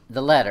received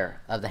the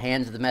letter of the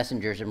hands of the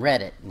messengers and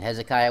read it. And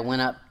Hezekiah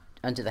went up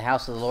unto the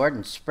house of the Lord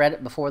and spread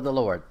it before the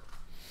Lord.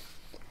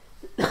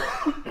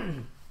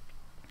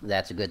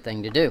 That's a good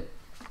thing to do.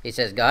 He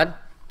says, God,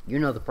 you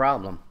know the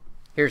problem.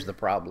 Here's the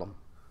problem.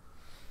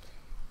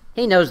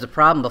 He knows the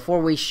problem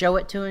before we show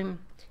it to him.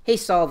 He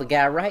saw the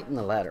guy writing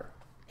the letter.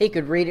 He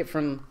could read it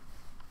from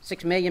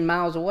 6 million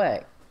miles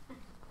away.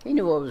 He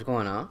knew what was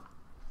going on.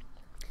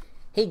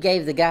 He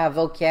gave the guy a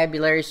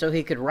vocabulary so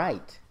he could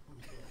write.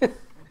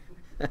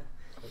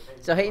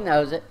 So he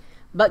knows it.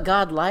 But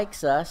God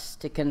likes us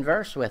to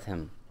converse with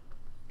him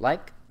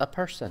like a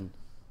person.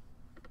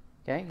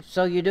 Okay?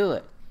 So you do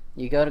it.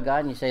 You go to God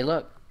and you say,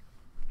 look,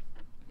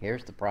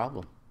 here's the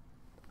problem.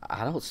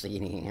 I don't see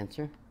any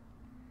answer.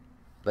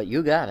 But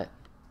you got it.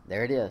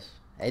 There it is.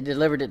 They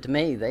delivered it to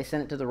me. They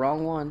sent it to the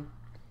wrong one.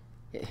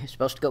 It's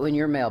supposed to go in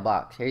your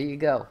mailbox. Here you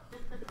go.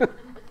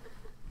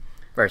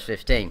 Verse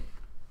 15.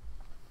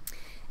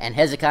 And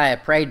Hezekiah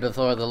prayed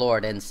before the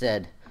Lord and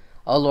said,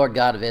 O Lord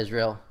God of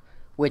Israel,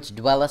 which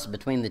dwellest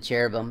between the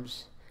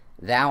cherubims,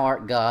 thou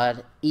art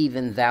God,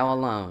 even thou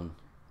alone.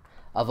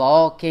 Of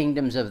all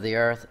kingdoms of the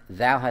earth,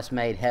 thou hast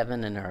made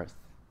heaven and earth.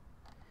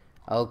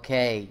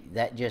 Okay,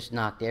 that just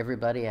knocked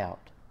everybody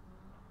out.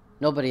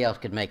 Nobody else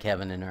could make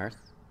heaven and earth.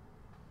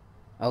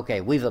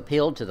 Okay, we've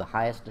appealed to the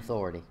highest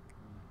authority.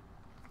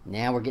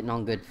 Now we're getting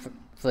on good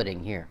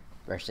footing here.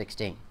 Verse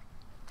 16.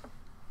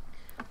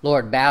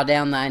 Lord, bow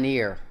down thine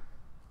ear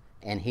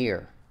and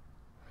hear.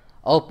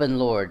 Open,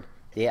 Lord,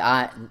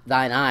 thine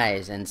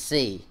eyes and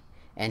see,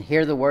 and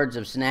hear the words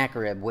of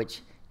Sennacherib,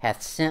 which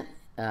hath sent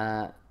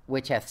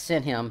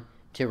him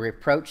to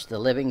reproach the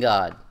living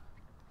God.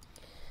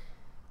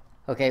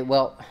 Okay,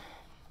 well,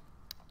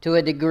 to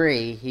a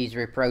degree, he's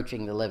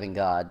reproaching the living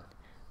God,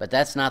 but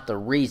that's not the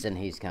reason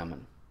he's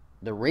coming.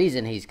 The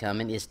reason he's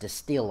coming is to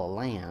steal a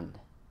land.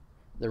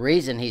 The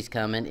reason he's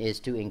coming is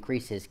to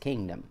increase his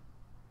kingdom.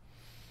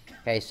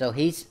 Okay, so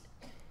he's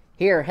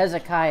Here,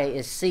 Hezekiah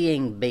is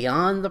seeing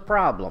beyond the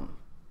problem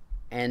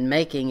and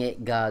making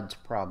it God's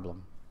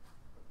problem.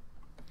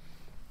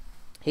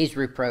 He's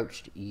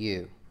reproached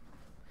you.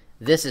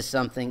 This is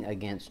something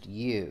against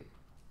you.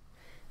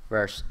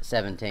 Verse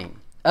 17.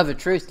 Of a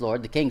truth,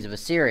 Lord, the kings of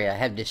Assyria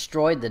have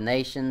destroyed the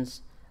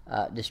nations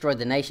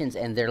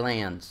and their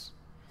lands.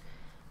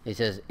 He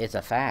says, it's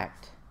a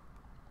fact.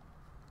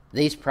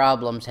 These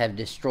problems have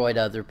destroyed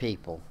other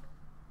people.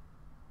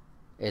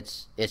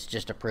 It's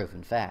just a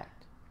proven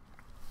fact.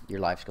 Your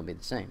life's going to be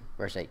the same.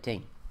 Verse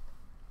 18.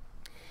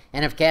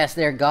 And have cast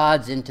their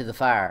gods into the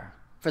fire,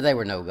 for they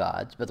were no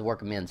gods, but the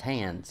work of men's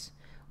hands,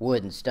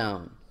 wood and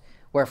stone.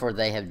 Wherefore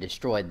they have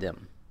destroyed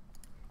them.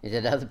 He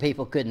said other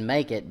people couldn't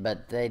make it,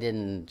 but they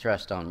didn't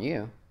trust on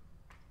you.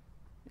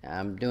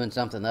 I'm doing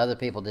something other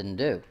people didn't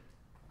do.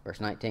 Verse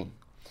 19.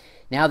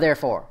 Now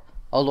therefore,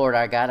 O Lord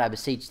our God, I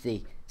beseech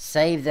thee,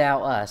 save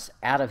thou us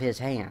out of his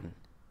hand,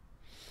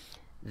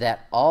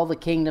 that all the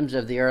kingdoms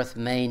of the earth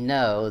may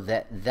know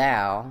that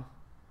thou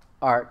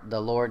art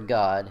the Lord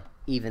God,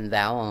 even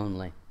thou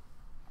only.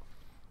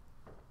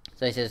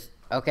 So he says,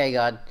 okay,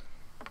 God,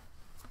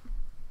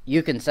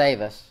 you can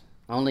save us.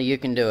 Only you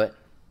can do it.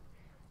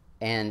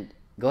 And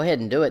go ahead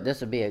and do it.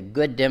 This will be a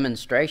good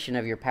demonstration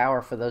of your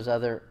power for those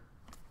other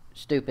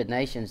stupid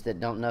nations that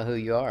don't know who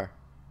you are.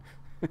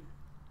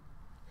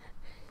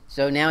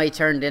 So now he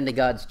turned into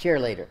God's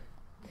cheerleader.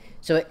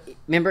 So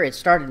remember, it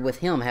started with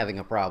him having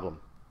a problem.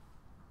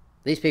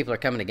 These people are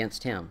coming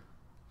against him.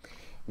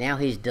 Now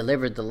he's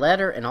delivered the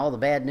letter and all the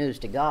bad news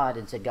to God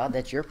and said, God,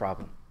 that's your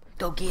problem.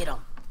 Go get them.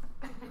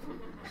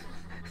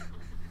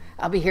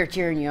 I'll be here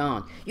cheering you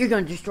on. You're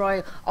going to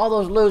destroy all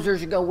those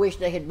losers who go wish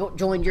they had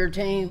joined your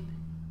team.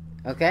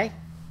 Okay?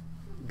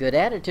 Good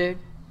attitude.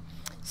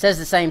 Says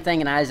the same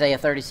thing in Isaiah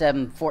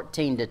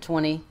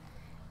 37:14-20,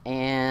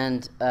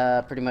 and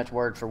pretty much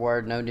word for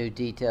word, no new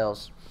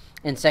details.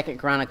 In 2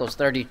 Chronicles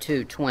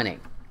 32:20.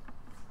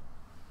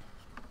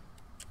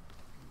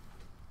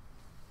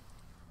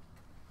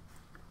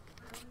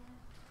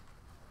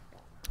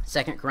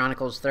 2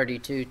 Chronicles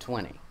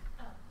 32:20.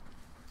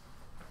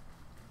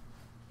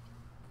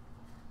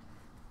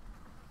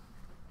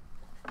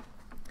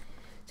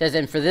 Says,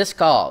 and for this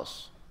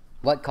cause,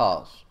 what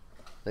cause?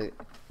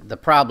 The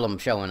problem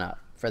showing up.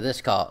 For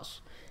this cause,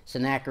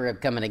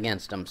 Sennacherib coming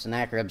against them,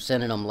 Sennacherib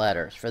sending them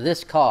letters. For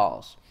this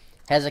cause,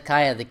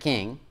 Hezekiah the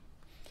king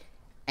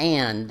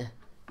and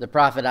the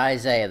prophet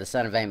Isaiah the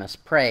son of Amos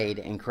prayed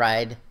and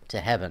cried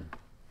to heaven.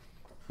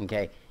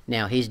 Okay,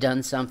 now he's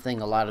done something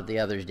a lot of the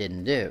others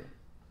didn't do.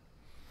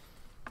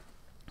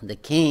 The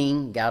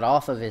king got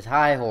off of his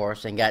high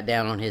horse and got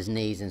down on his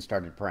knees and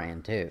started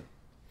praying too.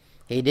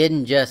 He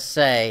didn't just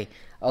say,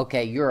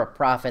 okay, you're a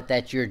prophet,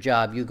 that's your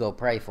job, you go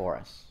pray for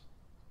us.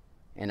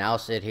 And I'll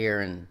sit here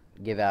and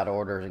give out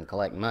orders and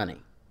collect money.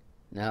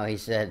 No, he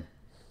said,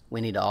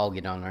 we need to all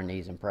get on our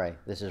knees and pray.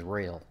 This is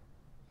real.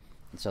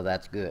 And so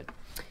that's good.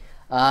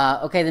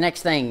 Okay, the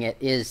next thing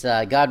is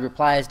God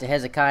replies to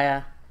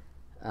Hezekiah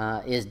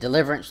is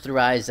deliverance through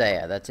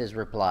Isaiah. That's his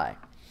reply.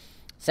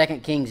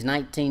 2 Kings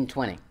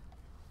 19:20.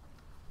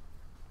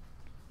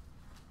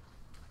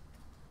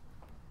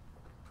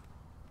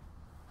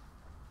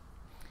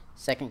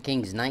 2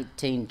 Kings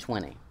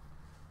 19:20.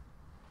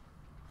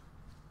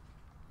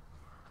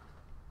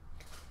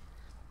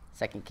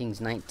 2 Kings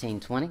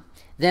 19:20.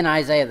 Then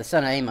Isaiah the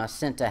son of Amos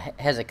sent to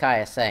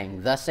Hezekiah,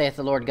 saying, Thus saith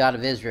the Lord God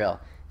of Israel,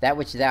 that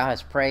which thou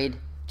hast prayed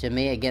to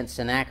me against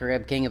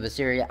Sennacherib, king of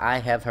Assyria, I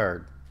have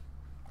heard.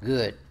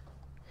 Good.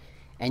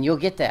 And you'll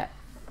get that.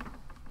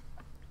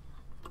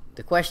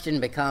 The question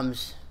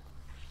becomes,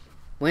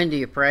 when do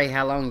you pray,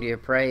 how long do you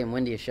pray, and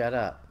when do you shut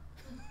up?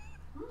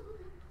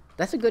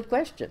 That's a good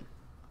question.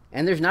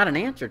 And there's not an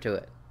answer to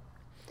it.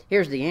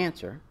 Here's the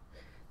answer.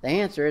 The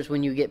answer is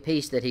when you get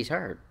peace that he's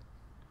heard.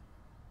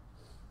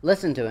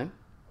 Listen to him.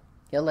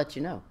 He'll let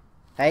you know.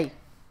 Hey,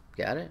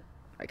 got it.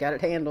 I got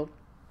it handled.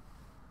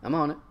 I'm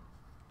on it.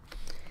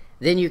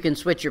 Then you can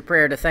switch your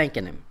prayer to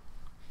thanking him.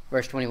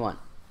 Verse 21.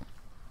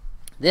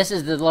 This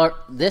is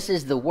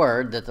the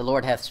word that the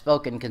Lord hath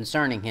spoken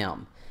concerning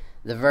him.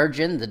 The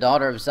virgin, the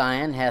daughter of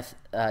Zion, hath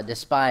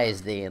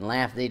despised thee and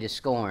laughed thee to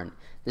scorn.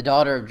 The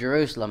daughter of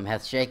Jerusalem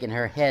hath shaken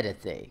her head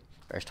at thee.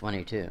 Verse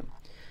 22.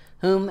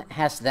 Whom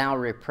hast thou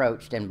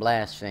reproached and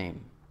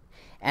blasphemed?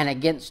 And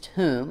against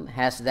whom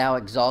hast thou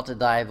exalted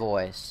thy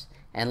voice,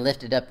 and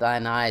lifted up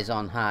thine eyes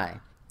on high,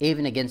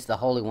 even against the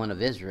Holy One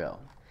of Israel?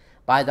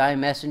 By thy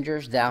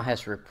messengers thou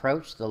hast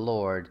reproached the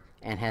Lord,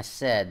 and hast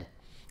said,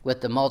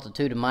 With the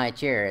multitude of my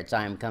chariots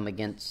I am come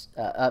against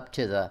up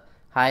to the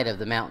height of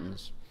the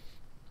mountains,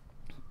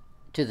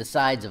 to the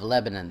sides of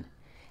Lebanon,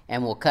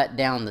 and will cut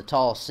down the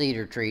tall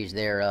cedar trees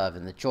thereof,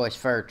 and the choice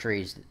fir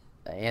trees,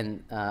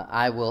 and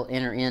I will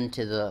enter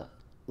into the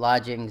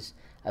lodgings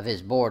of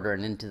his border,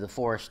 and into the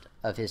forest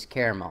of his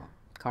Carmel.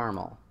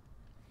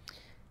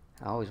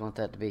 I always want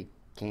that to be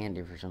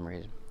candy for some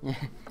reason.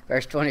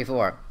 Verse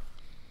 24.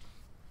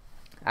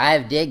 I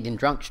have digged and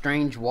drunk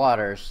strange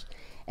waters,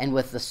 and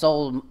with the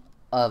sole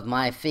of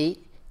my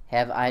feet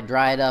have I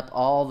dried up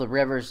all the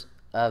rivers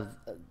of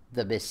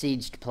the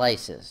besieged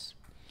places.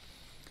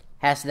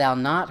 Hast thou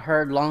not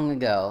heard long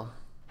ago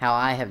how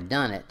I have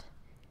done it,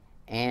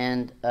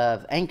 and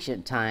of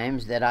ancient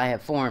times that I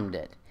have formed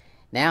it?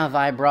 Now have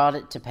I brought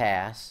it to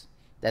pass,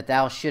 that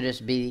thou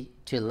shouldest be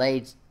to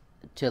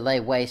lay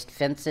waste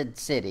fenced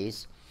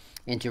cities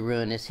into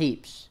ruinous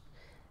heaps.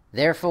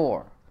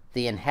 Therefore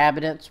the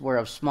inhabitants were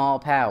of small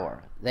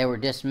power. They were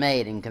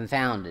dismayed and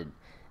confounded.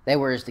 They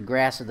were as the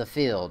grass of the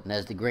field, and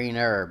as the green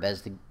herb,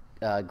 as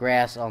the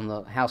grass on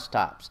the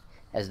housetops,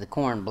 as the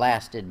corn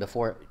blasted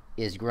before it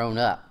is grown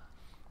up.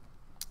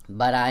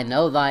 But I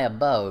know thy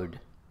abode.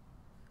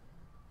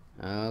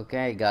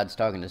 Okay, God's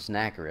talking to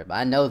Sennacherib.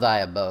 I know thy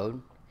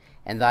abode,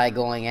 and thy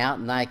going out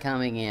and thy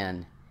coming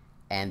in,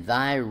 and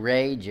thy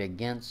rage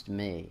against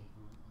me.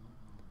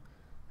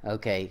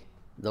 Okay,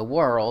 the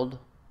world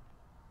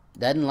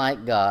doesn't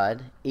like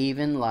God,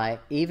 even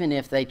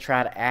if they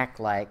try to act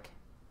like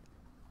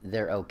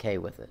they're okay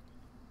with it.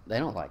 They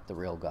don't like the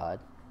real God,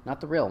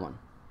 not the real one,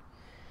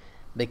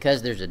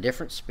 because there's a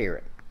different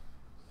spirit.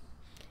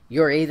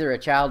 You're either a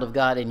child of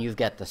God and you've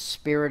got the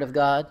Spirit of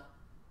God,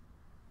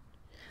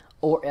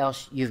 or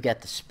else you've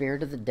got the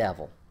spirit of the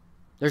devil.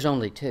 There's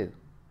only two.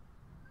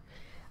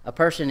 A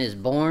person is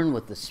born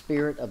with the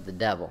spirit of the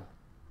devil.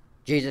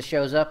 Jesus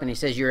shows up and he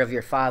says, you're of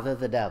your father,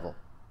 the devil.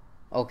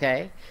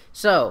 Okay?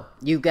 So,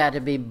 you've got to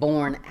be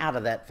born out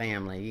of that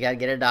family. You got to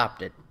get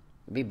adopted.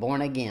 Be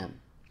born again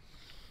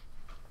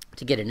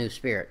to get a new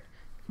spirit.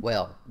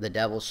 Well, the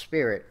devil's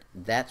spirit,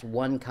 that's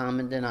one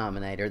common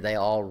denominator. They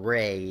all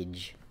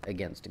rage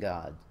against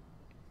God.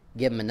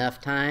 Give them enough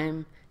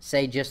time,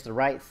 say just the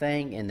right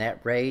thing, and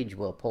that rage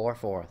will pour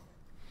forth.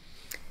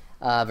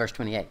 Verse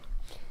 28.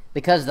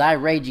 Because thy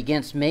rage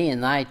against me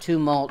and thy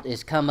tumult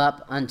is come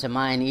up unto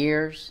mine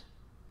ears.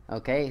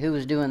 Okay, who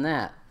was doing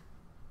that?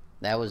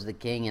 That was the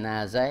king in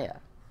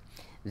Isaiah.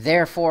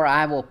 Therefore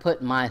I will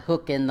put my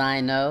hook in thy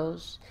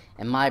nose,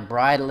 and my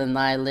bridle in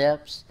thy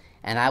lips,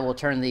 and I will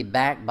turn thee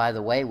back by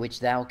the way which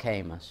thou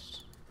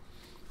camest.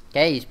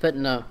 Okay, he's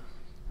putting a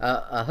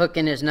hook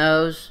in his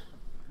nose.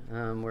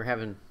 We're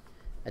having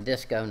a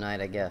disco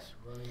night, I guess.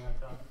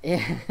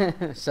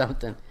 Yeah,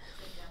 something.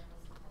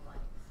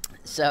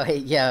 So,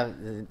 yeah,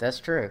 that's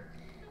true.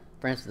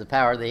 Prince of the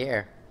power of the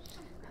air.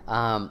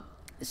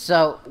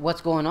 So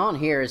what's going on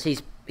here is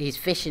he's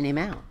fishing him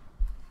out.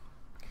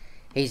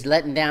 He's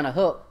letting down a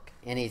hook,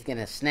 and he's going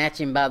to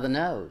snatch him by the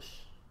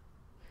nose.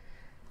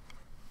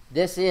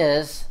 This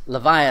is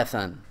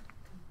Leviathan.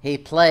 He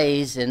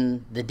plays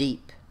in the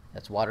deep.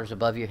 That's waters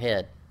above your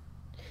head.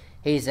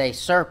 He's a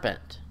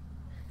serpent,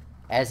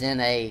 as in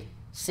a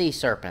sea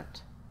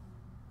serpent.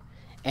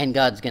 And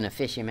God's going to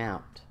fish him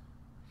out.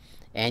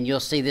 And you'll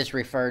see this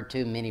referred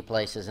to many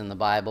places in the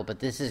Bible, but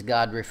this is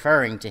God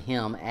referring to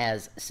him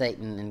as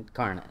Satan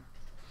incarnate.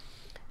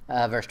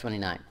 Verse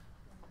 29.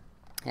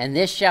 And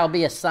this shall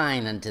be a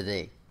sign unto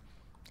thee.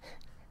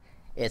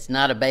 It's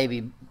not a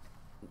baby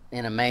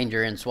in a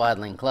manger in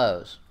swaddling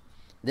clothes.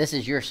 This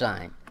is your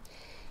sign.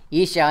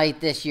 Ye shall eat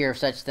this year of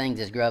such things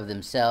as grow of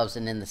themselves,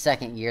 and in the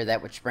second year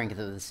that which springeth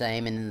of the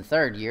same, and in the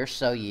third year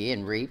sow ye,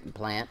 and reap, and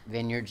plant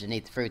vineyards, and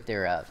eat the fruit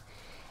thereof.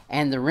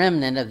 And the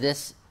remnant of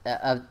this,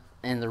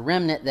 and the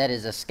remnant that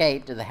is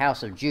escaped of the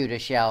house of Judah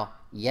shall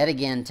yet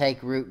again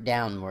take root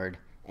downward,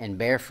 and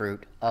bear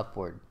fruit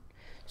upward.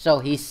 So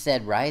he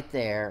said right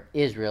there,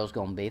 Israel's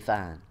going to be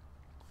fine.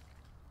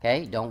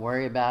 Okay, don't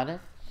worry about it.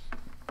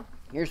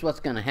 Here's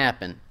what's going to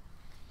happen.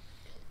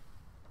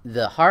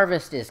 The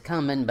harvest is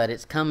coming, but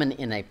it's coming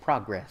in a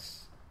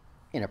progress.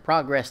 In a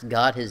progress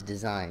God has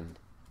designed.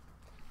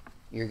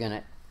 You're going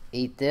to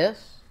eat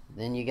this,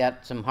 then you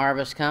got some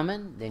harvest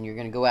coming, then you're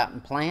going to go out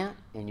and plant,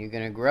 and you're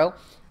going to grow.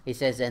 He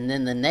says, and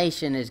then the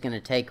nation is going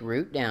to take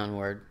root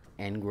downward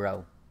and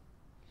grow.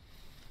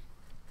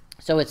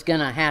 So it's going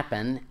to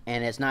happen,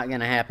 and it's not going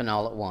to happen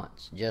all at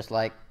once, just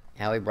like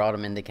how he brought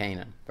them into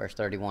Canaan. Verse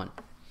 31.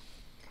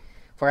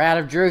 For out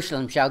of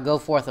Jerusalem shall go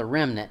forth a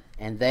remnant,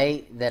 and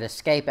they that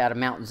escape out of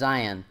Mount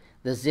Zion,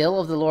 the zeal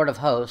of the Lord of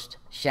hosts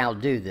shall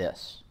do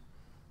this.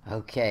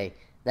 Okay,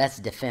 that's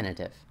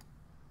definitive.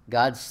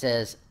 God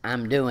says,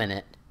 I'm doing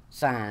it.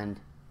 Signed,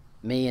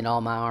 me and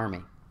all my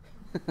army.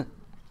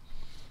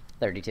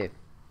 32.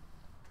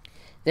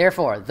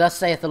 Therefore, thus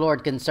saith the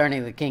Lord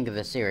concerning the king of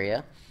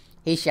Assyria,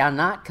 he shall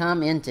not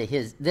come into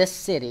this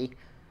city,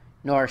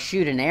 nor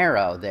shoot an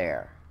arrow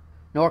there,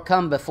 nor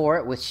come before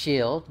it with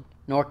shield,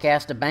 nor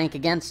cast a bank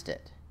against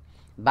it.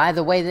 By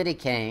the way that he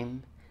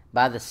came,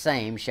 by the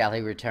same shall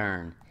he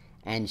return,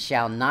 and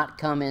shall not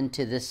come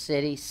into this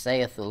city,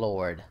 saith the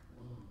Lord.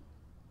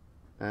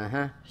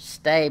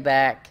 Stay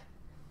back.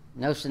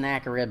 No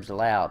Sennacheribs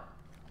allowed.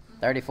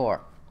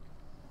 34.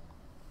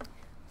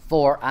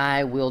 For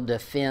I will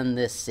defend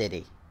this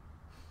city,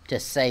 to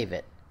save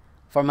it,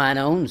 for mine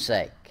own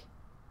sake,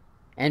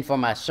 and for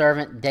my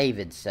servant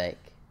David's sake.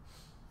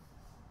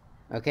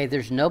 Okay,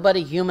 there's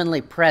nobody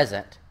humanly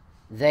present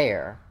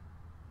there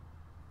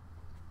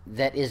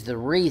that is the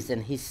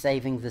reason he's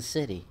saving the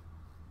city.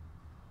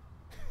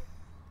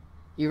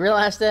 You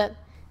realize that?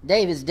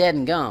 David's dead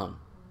and gone.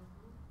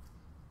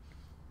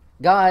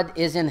 God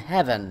is in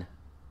heaven.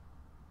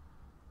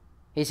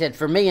 He said,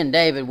 for me and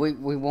David,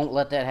 we won't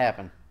let that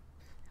happen.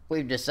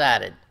 We've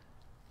decided.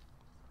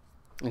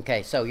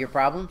 Okay, so your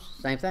problems,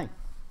 same thing.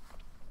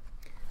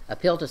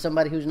 Appeal to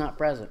somebody who's not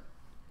present.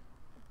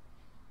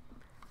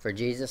 For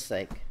Jesus'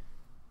 sake.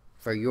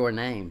 For your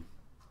name.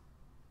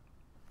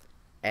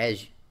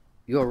 As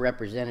your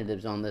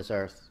representatives on this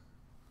earth.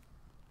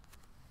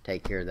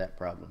 Take care of that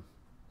problem.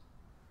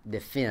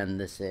 Defend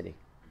the city.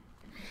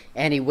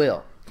 And he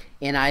will.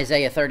 In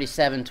Isaiah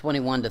 37,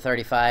 21 to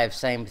 35,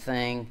 same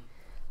thing.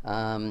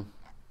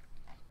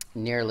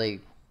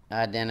 Nearly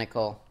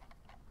identical.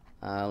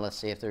 Let's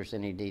see if there's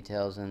any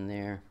details in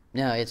there.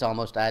 No, it's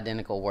almost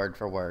identical word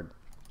for word.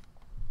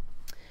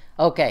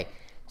 Okay,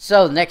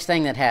 so the next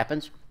thing that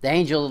happens, the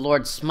angel of the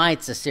Lord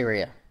smites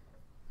Assyria,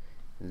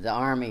 the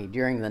army,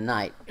 during the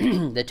night.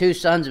 The two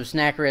sons of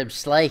Sennacherib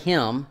slay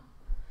him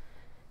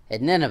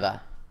at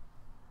Nineveh.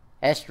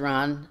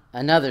 Esdras,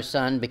 another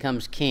son,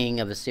 becomes king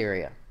of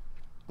Assyria.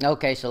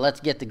 Okay, so let's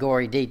get the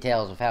gory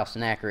details of how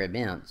Sennacherib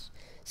ends.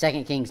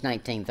 2 Kings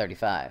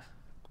 19:35.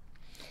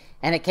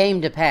 And it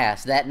came to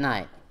pass that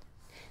night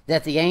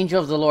that the angel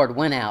of the Lord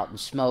went out and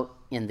smote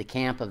in the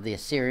camp of the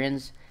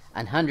Assyrians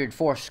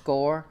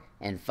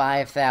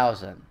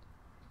 180,500.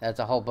 That's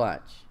a whole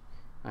bunch.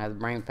 I have the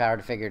brain power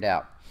to figure it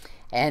out.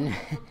 And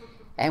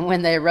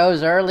when they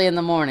rose early in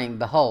the morning,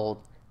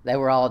 behold, they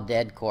were all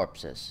dead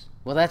corpses.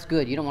 Well, that's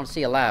good. You don't want to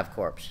see a live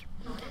corpse.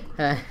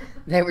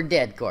 They were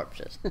dead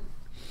corpses.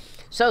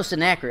 So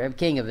Sennacherib,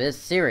 king of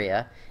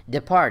Assyria,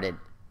 departed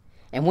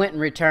and went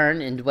and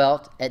returned and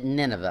dwelt at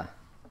Nineveh.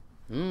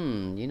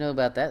 You know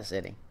about that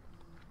city.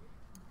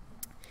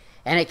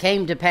 And it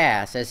came to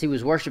pass, as he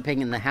was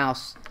worshiping in the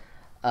house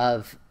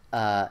of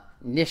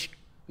Nishroth,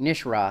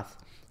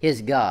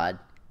 his god,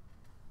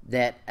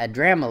 that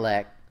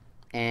Adramelech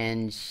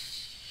and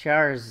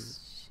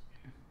Sherazar,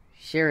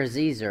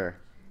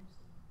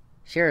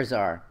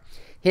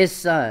 his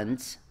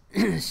sons,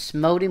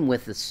 smote him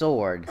with the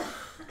sword,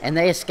 and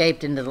they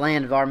escaped into the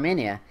land of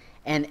Armenia.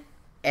 And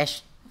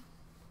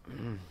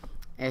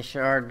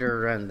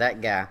Esarhaddon,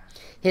 that guy,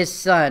 his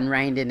son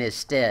reigned in his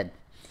stead.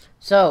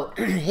 So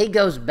he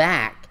goes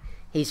back.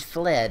 He's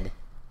fled.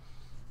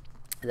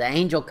 The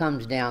angel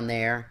comes down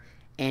there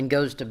and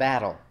goes to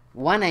battle.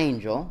 One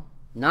angel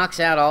knocks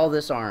out all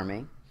this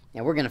army,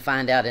 and we're going to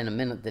find out in a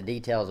minute the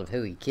details of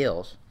who he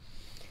kills.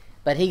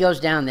 But he goes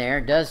down there,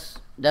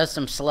 does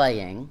some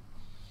slaying,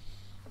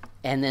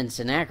 and then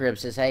Sennacherib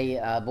says, hey,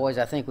 boys,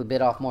 I think we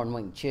bit off more than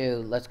we can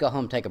chew. Let's go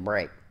home and take a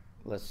break.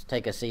 Let's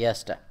take a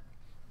siesta.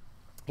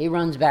 He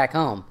runs back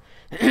home,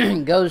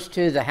 goes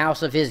to the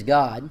house of his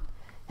god,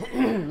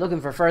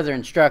 looking for further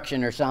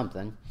instruction or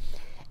something.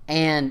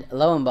 And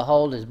lo and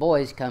behold, his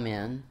boys come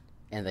in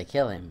and they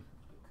kill him.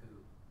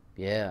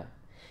 Yeah.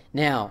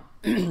 Now,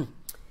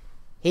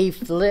 he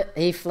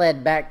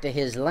fled back to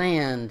his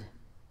land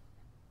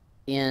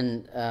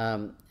in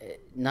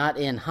not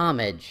in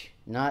homage,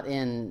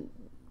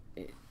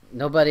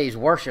 nobody's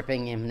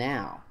worshiping him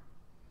now,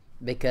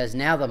 because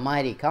now the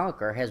mighty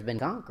conqueror has been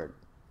conquered.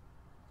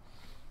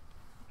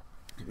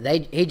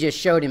 He just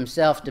showed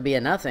himself to be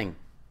a nothing.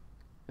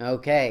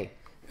 Okay,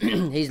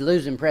 he's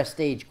losing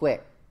prestige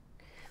quick.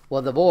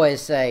 Well, the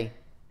boys say,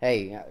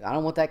 hey, I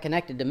don't want that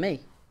connected to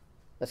me.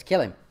 Let's kill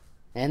him.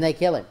 And they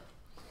kill him.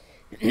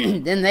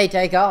 Then they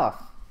take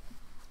off.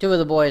 Two of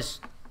the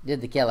boys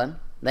did the killing.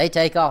 They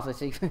take off. They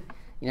see,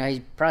 he's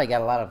probably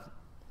got a lot of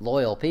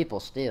loyal people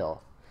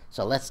still.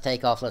 So let's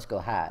take off. Let's go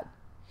hide.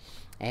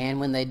 And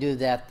when they do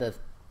that, the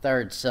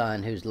third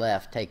son who's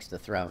left takes the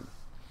throne.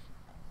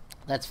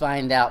 Let's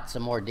find out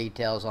some more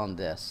details on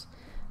this.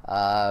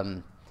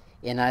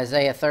 In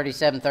Isaiah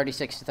 37,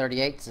 36 to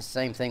 38, it's the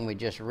same thing we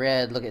just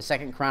read. Look at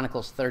 2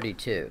 Chronicles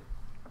 32.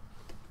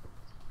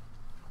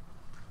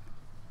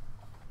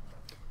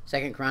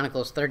 2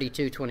 Chronicles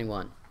 32,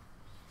 21.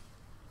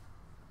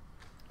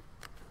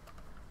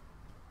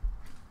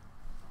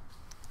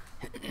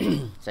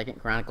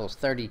 Second Chronicles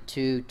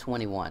 32,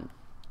 21.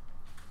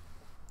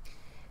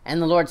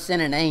 And the Lord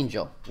sent an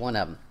angel, one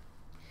of them,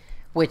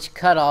 which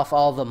cut off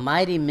all the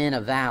mighty men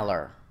of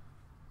valor,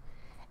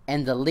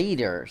 and the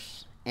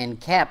leaders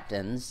and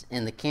captains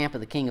in the camp of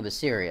the king of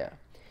Assyria.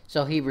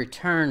 So he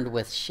returned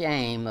with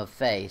shame of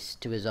face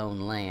to his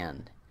own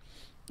land.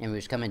 And he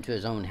was coming to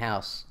his own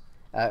house.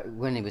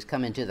 When he was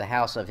coming to the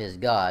house of his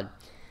God,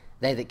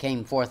 they that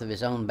came forth of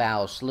his own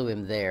bowels slew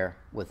him there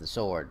with the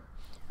sword.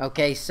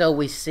 Okay, so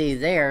we see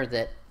there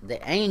that the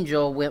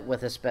angel went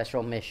with a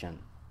special mission.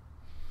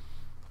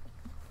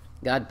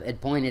 God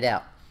had pointed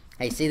out,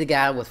 hey, see the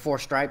guy with 4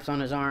 stripes on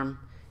his arm?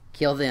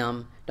 Kill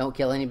them. Don't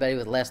kill anybody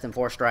with less than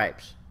 4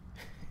 stripes.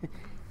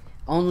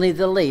 Only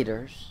the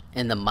leaders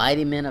and the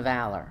mighty men of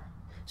valor.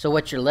 So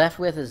what you're left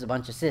with is a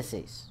bunch of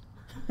sissies.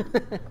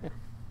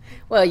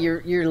 Well,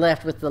 you're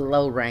left with the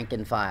low rank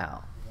and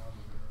file.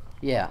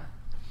 Yeah.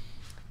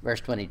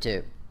 Verse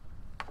 22.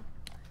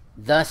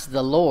 Thus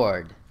the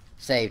Lord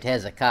saved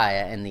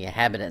Hezekiah and the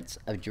inhabitants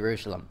of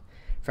Jerusalem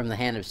from the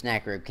hand of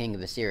Sennacherib, king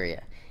of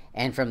Assyria,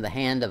 and from the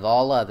hand of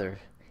all others,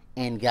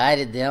 and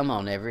guided them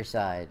on every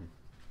side.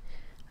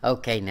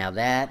 Okay, now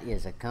that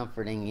is a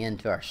comforting end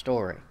to our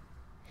story.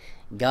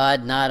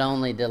 God not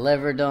only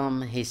delivered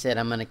them, he said,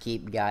 I'm going to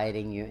keep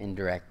guiding you and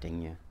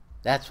directing you.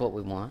 That's what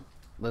we want.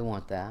 We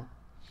want that.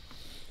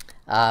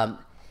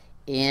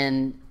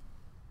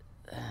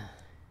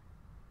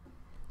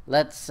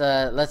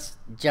 Let's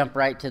jump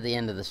right to the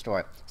end of the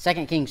story.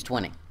 2 Kings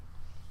 20.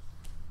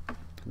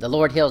 The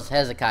Lord heals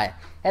Hezekiah.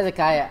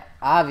 Hezekiah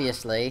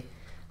obviously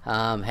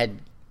had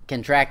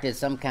contracted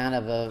some kind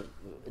of a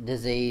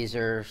disease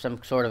or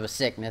some sort of a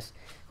sickness.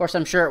 Of course,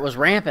 I'm sure it was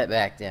rampant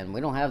back then.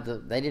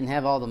 They didn't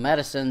have all the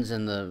medicines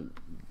and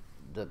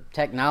the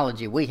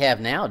technology we have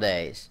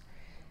nowadays.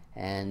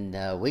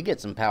 And we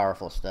get some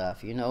powerful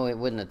stuff. You know, it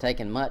wouldn't have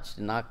taken much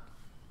to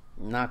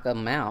knock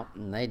them out,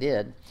 and they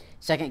did.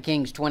 2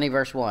 Kings 20,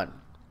 verse 1.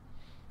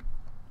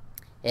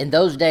 In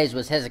those days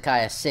was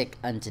Hezekiah sick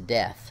unto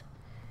death.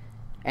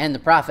 And the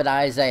prophet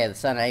Isaiah, the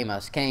son of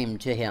Amos, came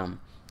to him,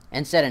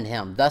 and said unto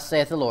him, Thus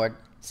saith the Lord,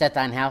 Set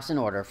thine house in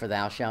order, for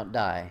thou shalt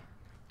die,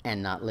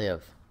 and not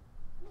live.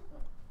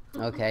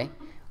 Okay.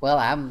 Well,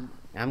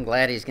 I'm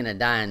glad he's going to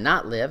die and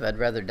not live. I'd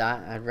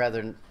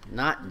rather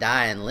not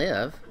die and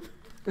live.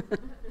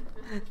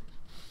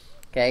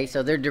 Okay,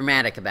 so they're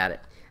dramatic about it.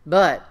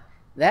 But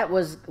that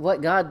was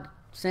what God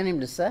sent him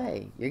to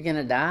say. You're going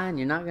to die and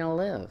you're not going to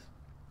live.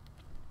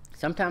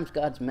 Sometimes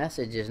God's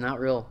message is not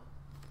real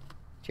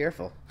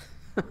cheerful.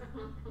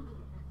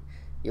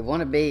 You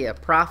want to be a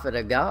prophet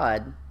of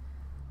God,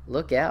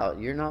 look out.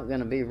 You're not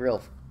going to be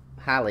real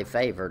highly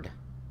favored.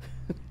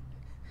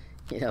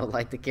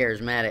 Like the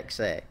charismatics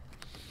say.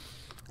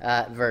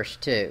 Verse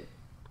 2.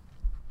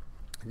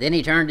 Then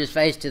he turned his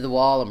face to the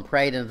wall and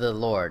prayed unto the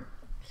Lord.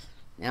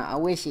 Now, I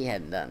wish he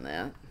hadn't done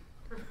that.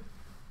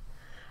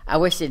 I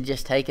wish he'd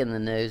just taken the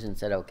news and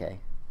said, okay,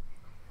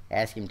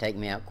 ask him to take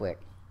me out quick.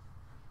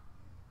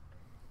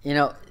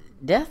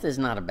 Death is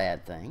not a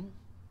bad thing.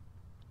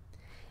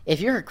 If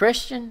you're a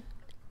Christian,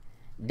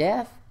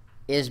 death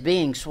is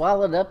being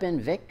swallowed up in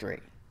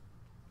victory.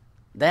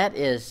 That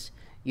is,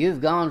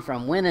 you've gone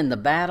from winning the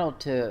battle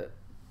to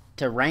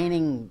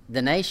reigning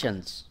the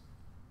nations.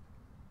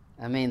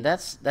 I mean,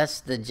 that's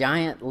the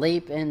giant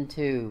leap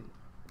into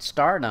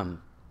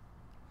stardom.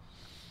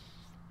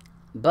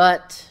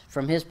 But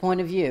from his point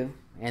of view,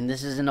 and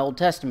this is an Old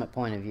Testament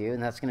point of view,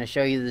 and that's going to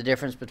show you the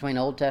difference between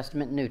Old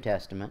Testament and New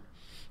Testament.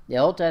 The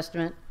Old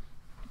Testament,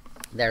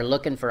 they're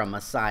looking for a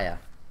Messiah.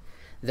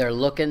 They're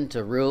looking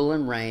to rule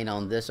and reign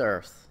on this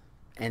earth.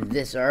 And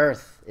this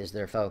earth is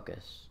their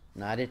focus,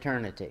 not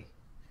eternity.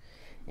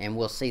 And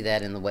we'll see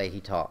that in the way he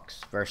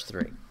talks. Verse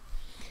 3.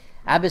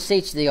 I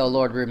beseech thee, O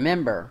Lord,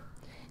 remember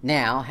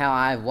now how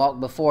I have walked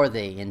before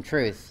thee in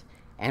truth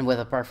and with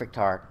a perfect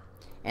heart,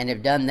 and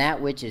have done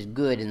that which is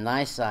good in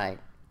thy sight.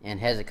 And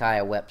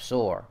Hezekiah wept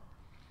sore.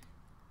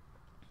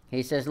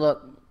 He says,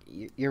 look,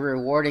 you're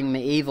rewarding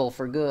me evil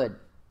for good.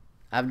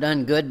 I've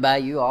done good by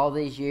you all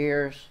these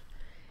years,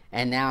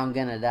 and now I'm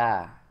going to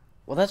die.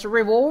 Well, that's a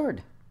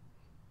reward.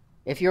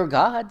 If you're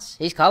God's,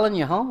 he's calling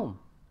you home.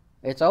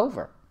 It's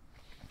over.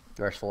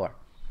 Verse 4.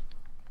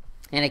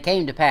 And it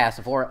came to pass,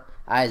 before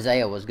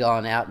Isaiah was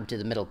gone out into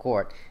the middle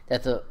court,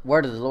 that the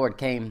word of the Lord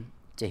came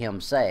to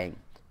him, saying,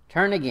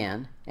 Turn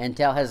again, and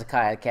tell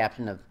Hezekiah,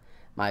 captain of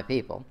my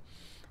people,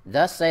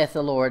 Thus saith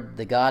the Lord,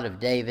 the God of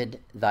David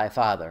thy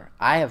father,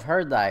 I have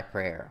heard thy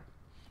prayer.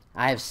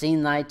 I have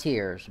seen thy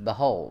tears.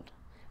 Behold,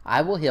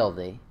 I will heal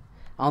thee.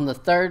 On the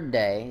third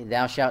day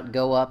thou shalt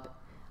go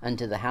up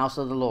unto the house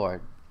of the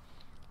Lord,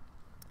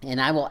 and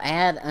I will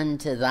add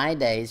unto thy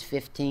days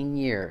 15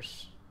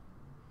 years.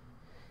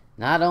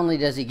 Not only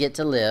does he get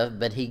to live,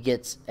 but he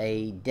gets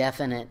a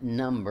definite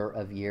number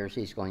of years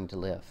he's going to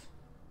live.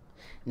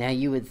 Now,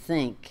 you would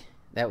think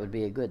that would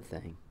be a good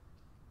thing.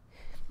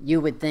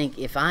 You would think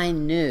if I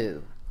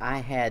knew I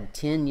had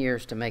 10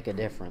 years to make a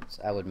difference,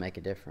 I would make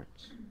a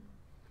difference.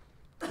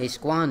 He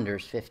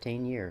squanders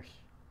 15 years.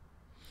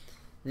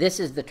 This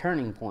is the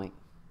turning point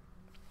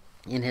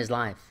in his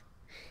life.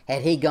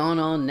 Had he gone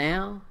on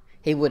now,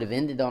 he would have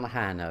ended on a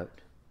high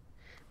note.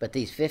 But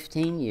these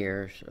 15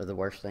 years are the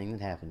worst thing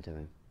that happened to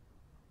him.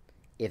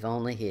 If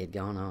only he had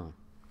gone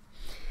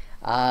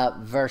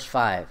on. Verse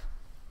 5.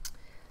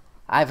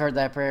 I've heard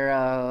that prayer.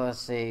 Let's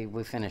see,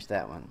 we finished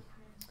that one.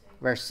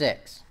 Verse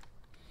 6.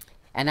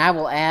 And I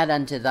will add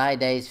unto thy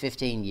days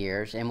 15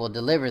 years, and will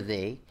deliver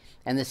thee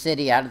and the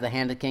city out of the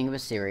hand of the king of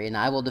Assyria, and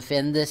I will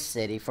defend this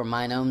city for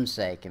mine own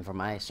sake, and for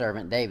my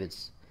servant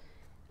David's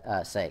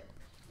sake.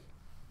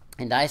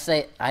 And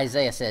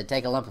Isaiah said,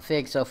 Take a lump of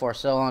figs, so forth,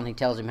 so on. He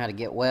tells him how to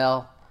get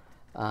well.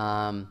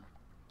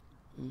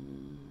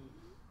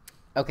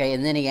 Okay,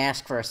 and then he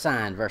asked for a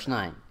sign, verse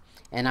 9.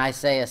 And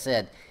Isaiah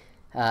said,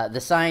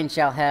 This sign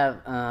shalt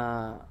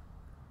thou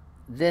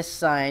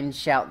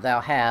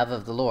have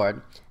of the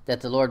Lord,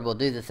 that the Lord will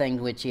do the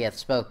thing which he hath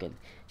spoken.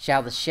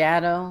 Shall the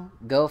shadow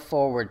go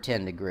forward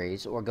 10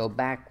 degrees, or go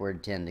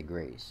backward 10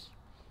 degrees?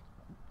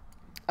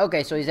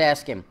 Okay, so he's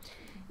asking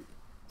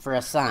for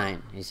a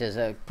sign. He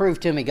says, prove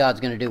to me God's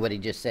going to do what he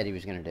just said he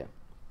was going to do.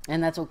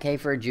 And that's okay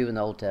for a Jew in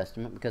the Old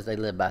Testament, because they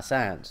live by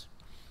signs.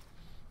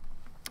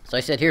 So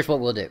he said, here's what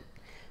we'll do.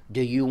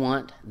 Do you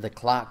want the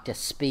clock to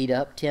speed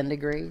up 10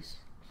 degrees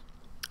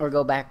or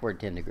go backward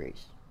 10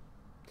 degrees?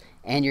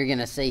 And you're going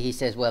to see, he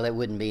says, well, it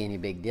wouldn't be any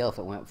big deal if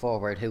it went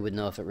forward. Who would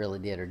know if it really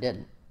did or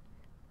didn't?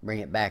 Bring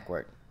it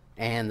backward.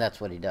 And that's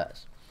what he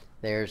does.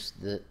 There's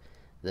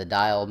the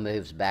dial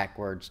moves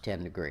backwards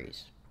 10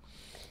 degrees.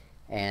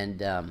 And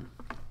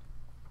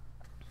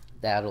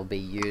that'll be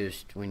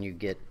used when you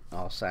get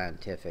all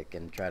scientific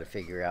and try to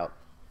figure out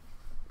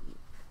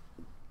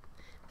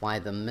why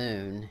the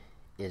moon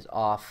is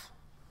off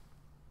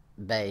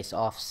base,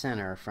 off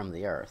center from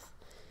the earth.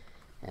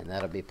 And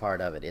that'll be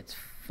part of it. It's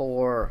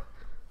 4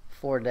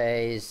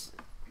 days,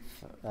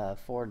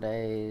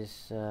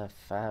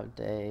 5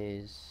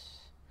 days,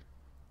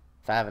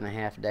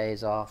 5.5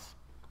 days off.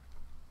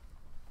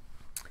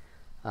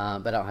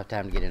 But I don't have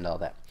time to get into all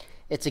that.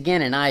 It's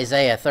again in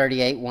Isaiah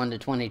 38,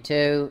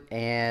 1-22,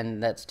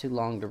 and that's too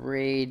long to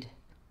read.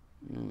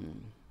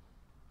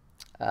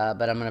 But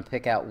I'm going to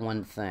pick out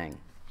one thing.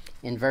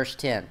 In verse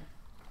 10,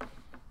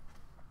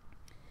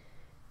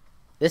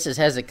 this is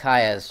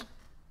Hezekiah's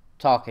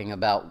talking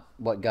about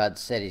what God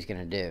said he's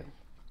going to do.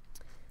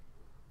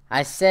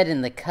 I said,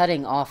 in the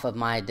cutting off of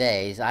my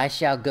days, I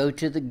shall go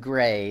to the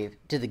grave,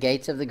 to the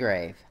gates of the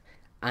grave.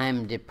 I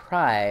am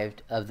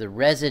deprived of the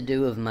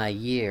residue of my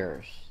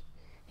years.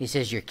 He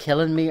says, you're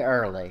killing me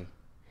early,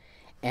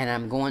 and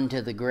I'm going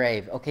to the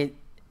grave. Okay,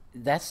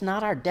 that's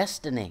not our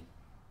destiny.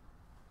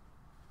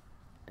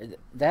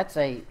 That's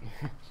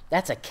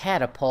a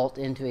catapult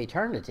into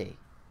eternity.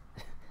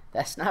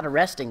 That's not a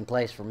resting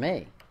place for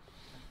me.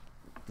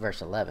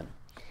 Verse 11.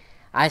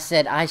 I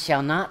said, I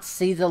shall not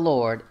see the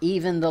Lord,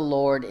 even the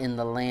Lord in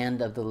the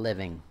land of the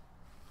living.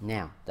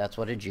 Now, that's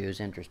what a Jew is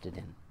interested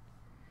in.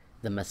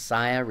 The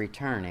Messiah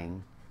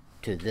returning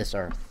to this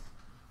earth.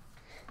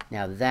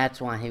 Now,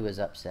 that's why he was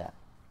upset.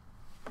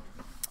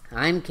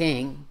 I'm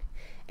king,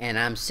 and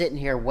I'm sitting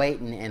here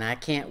waiting, and I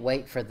can't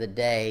wait for the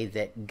day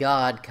that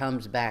God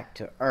comes back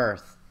to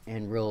earth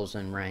and rules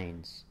and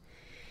reigns.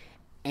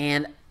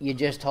 And you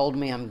just told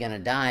me I'm going to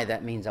die.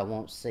 That means I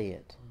won't see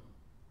it.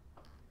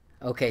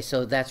 Okay,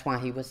 so that's why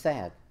he was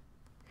sad.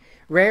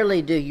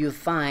 Rarely do you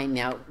find,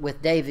 now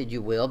with David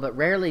you will, but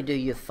rarely do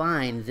you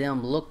find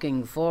them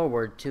looking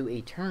forward to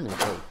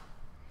eternity.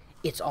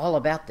 It's all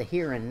about the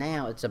here and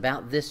now. It's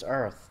about this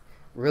earth,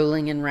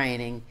 ruling and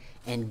reigning,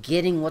 and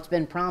getting what's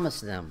been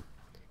promised them,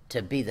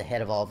 to be the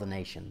head of all the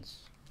nations.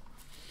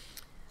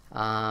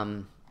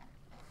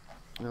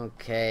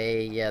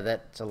 Okay, yeah,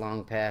 that's a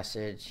long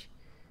passage.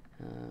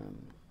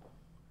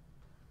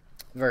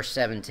 Verse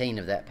 17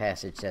 of that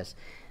passage says,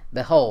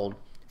 Behold,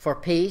 for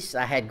peace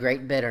I had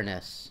great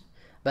bitterness,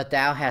 but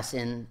thou hast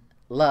in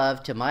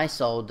love to my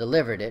soul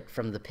delivered it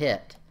from the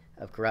pit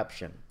of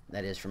corruption,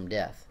 that is, from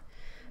death.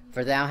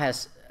 For thou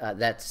hast,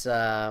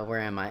 where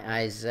am I?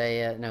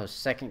 Isaiah, no,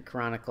 2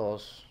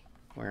 Chronicles,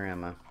 where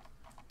am I?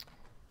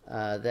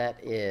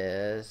 That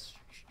is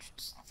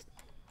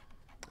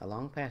a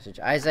long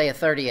passage. Isaiah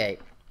 38.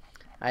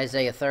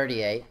 Isaiah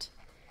 38,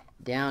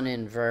 down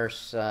in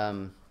verse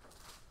 10.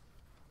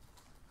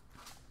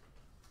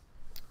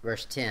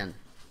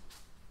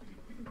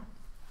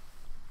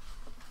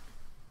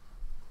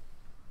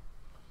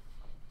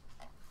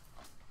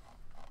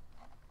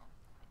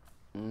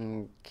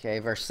 Okay,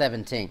 verse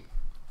 17.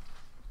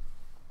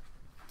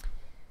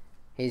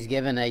 He's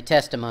given a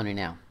testimony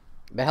now.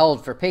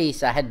 Behold, for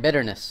peace I had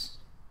bitterness.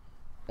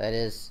 That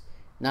is,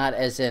 not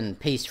as in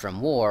peace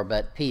from war,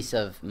 but peace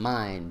of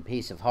mind,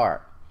 peace of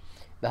heart.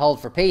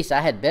 Behold, for peace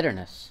I had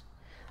bitterness.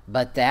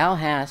 But thou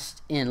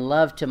hast in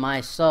love to my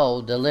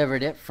soul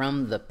delivered it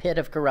from the pit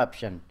of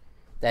corruption.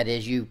 That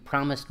is, you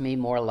promised me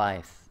more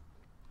life.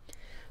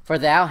 For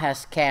thou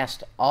hast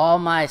cast all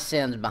my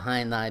sins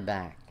behind thy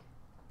back.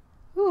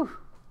 Whew.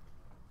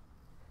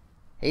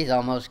 He's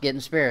almost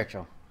getting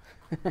spiritual.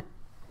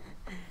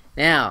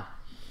 Now,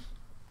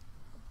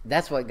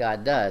 that's what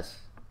God does.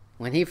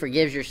 When he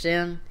forgives your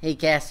sin, he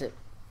casts it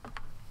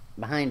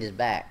behind his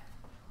back.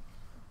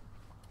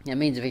 That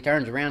means if he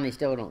turns around, he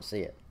still don't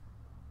see it,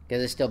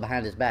 because it's still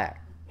behind his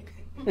back.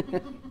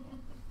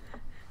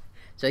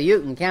 So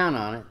you can count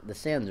on it. The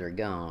sins are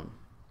gone.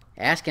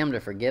 Ask him to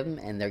forgive them,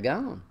 and they're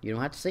gone. You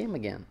don't have to see them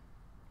again.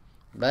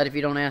 But if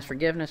you don't ask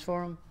forgiveness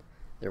for them,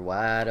 they're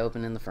wide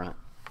open in the front.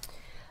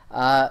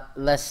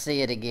 Let's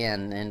see it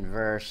again in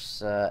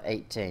verse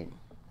 18.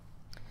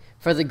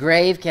 For the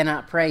grave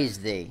cannot praise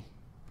thee.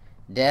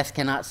 Death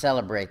cannot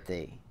celebrate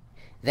thee.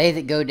 They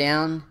that go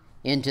down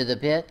into the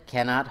pit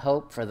cannot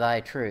hope for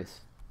thy truth.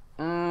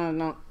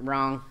 No,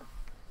 wrong.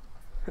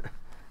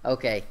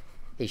 Okay,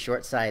 he's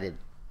short-sighted.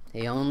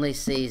 He only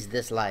sees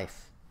this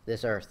life,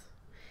 this earth.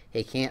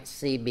 He can't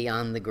see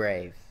beyond the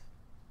grave.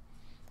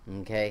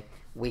 Okay,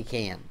 we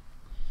can.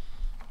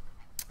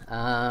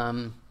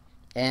 And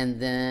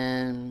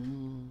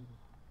then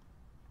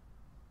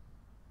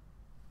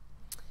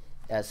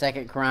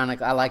Second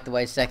Chronicles. I like the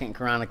way 2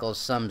 Chronicles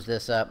sums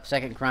this up.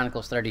 2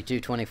 Chronicles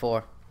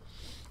 32:24.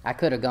 I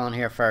could have gone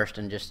here first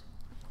and just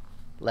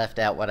left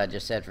out what I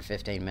just said for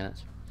 15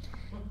 minutes.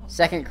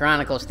 2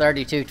 Chronicles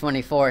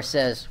 32:24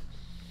 says,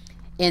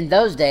 In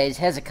those days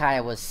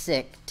Hezekiah was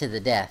sick to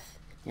the death,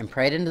 and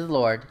prayed unto the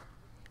Lord,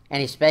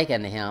 and he spake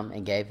unto him,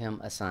 and gave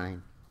him a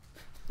sign.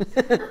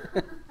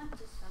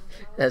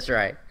 That's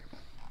right.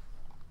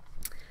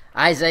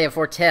 Isaiah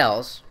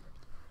foretells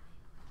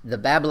the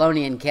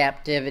Babylonian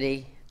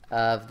captivity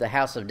of the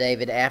house of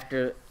David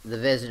after the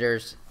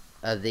visitors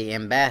of the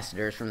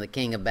ambassadors from the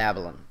king of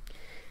Babylon.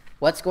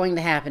 What's going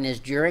to happen is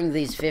during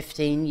these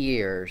 15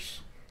 years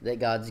that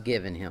God's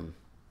given him,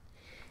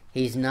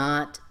 he's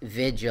not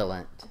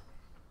vigilant.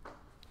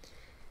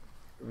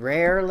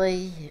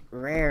 Rarely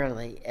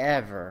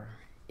ever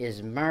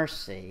is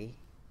mercy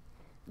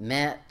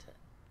met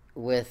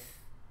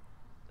with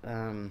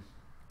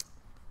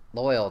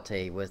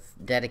loyalty, with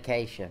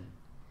dedication.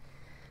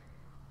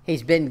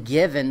 He's been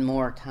given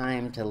more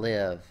time to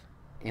live,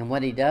 and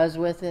what he does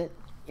with it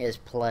is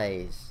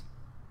plays.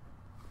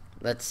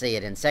 Let's see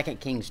it in 2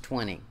 Kings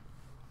 20.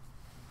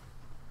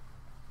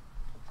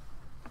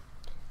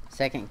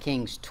 2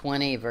 Kings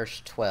 20,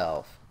 verse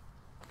 12.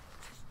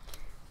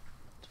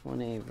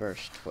 20,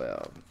 verse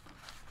 12.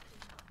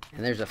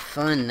 And there's a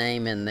fun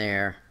name in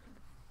there.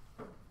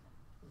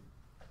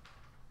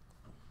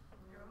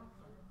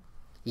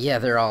 Yeah,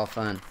 they're all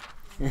fun.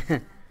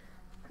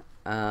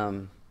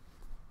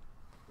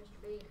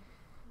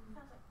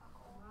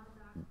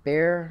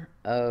 Berdetch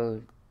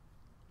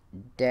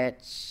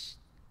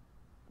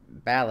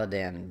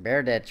Baladan.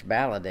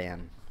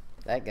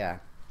 That guy.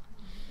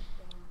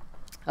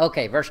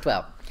 Okay, verse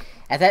 12.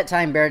 At that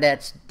time,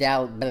 Berdetch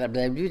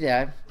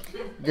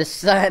the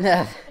son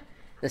of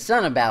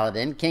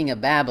Baladan, king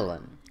of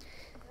Babylon,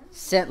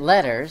 sent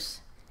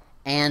letters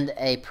and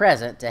a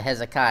present to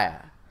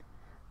Hezekiah,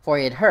 for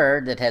he had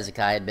heard that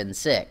Hezekiah had been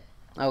sick.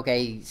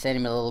 Okay, he sent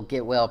him a little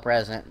get well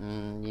present,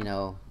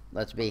 and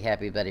let's be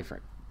happy buddy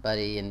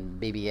and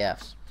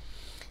BBFs.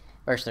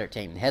 Verse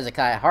 13.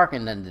 Hezekiah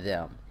hearkened unto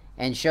them,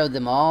 and showed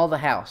them all the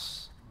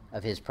house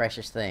of his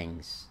precious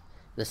things,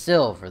 the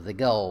silver, the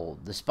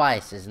gold, the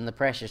spices, and the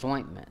precious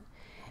ointment,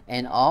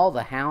 and all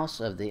the house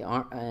of his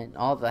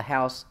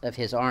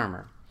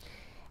armor,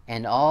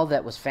 and all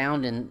that was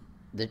found in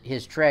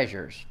his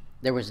treasures.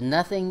 There was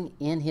nothing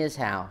in his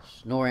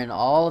house, nor in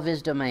all of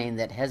his domain,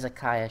 that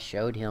Hezekiah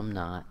showed him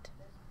not.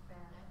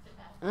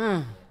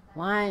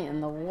 Why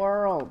in the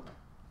world?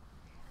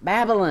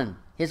 Babylon,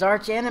 his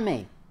arch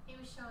enemy. He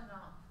was showing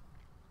off.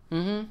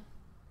 Mm-hmm.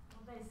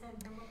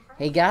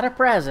 He got a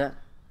present,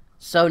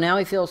 so now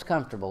he feels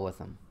comfortable with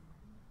them.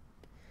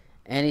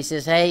 And he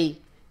says, hey,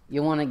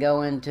 you want to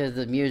go into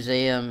the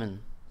museum and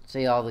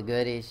see all the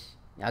goodies?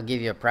 I'll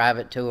give you a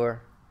private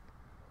tour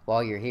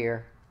while you're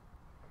here.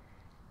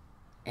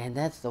 And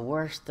that's the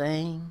worst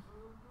thing.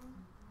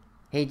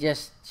 He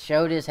just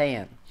showed his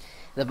hand.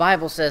 The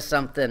Bible says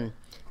something.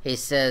 He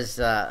says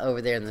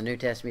over there in the New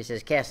Testament, he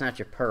says, cast not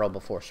your pearl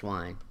before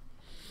swine.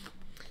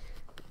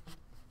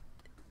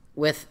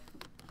 With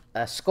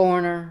a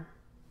scorner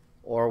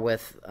or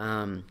with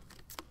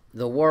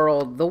the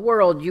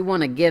world, you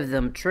want to give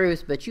them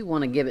truth, but you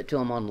want to give it to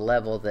them on a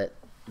level that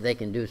they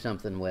can do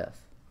something with.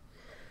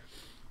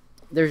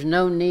 There's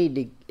no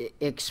need to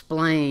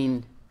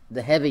explain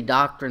the heavy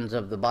doctrines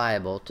of the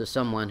Bible to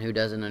someone who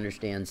doesn't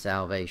understand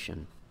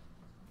salvation.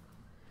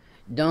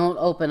 Don't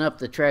open up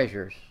the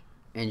treasures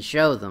and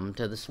show them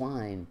to the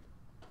swine.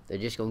 They're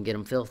just going to get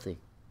them filthy.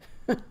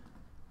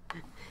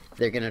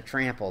 They're going to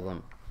trample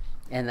them.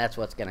 And that's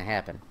what's going to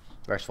happen.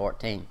 Verse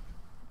 14.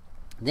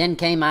 Then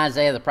came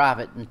Isaiah the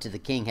prophet unto the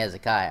king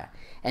Hezekiah,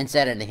 and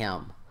said unto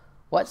him,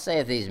 what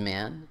saith these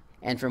men?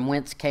 And from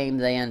whence came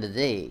they unto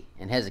thee?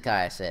 And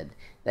Hezekiah said,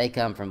 they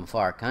come from a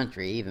far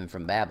country, even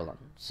from Babylon.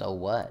 So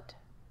what?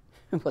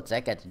 What's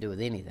that got to do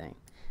with anything?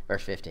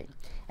 Verse 15.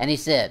 And he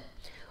said,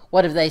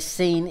 what have they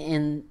seen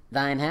in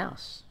thine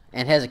house?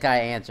 And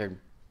Hezekiah answered,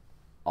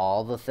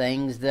 all the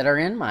things that are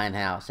in mine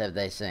house have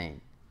they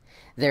seen.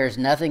 There is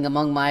nothing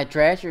among my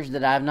treasures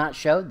that I have not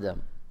showed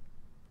them.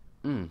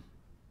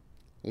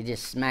 He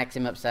just smacks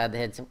him upside the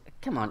head and says,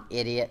 come on,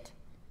 idiot.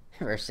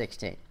 Verse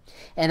 16.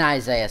 And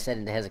Isaiah said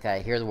unto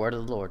Hezekiah, hear the word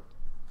of the Lord.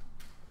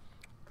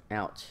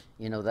 Ouch.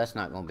 That's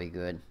not going to be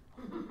good.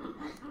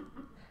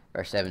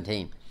 Verse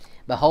 17.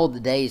 Behold, the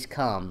days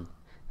come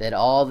that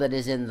all that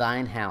is in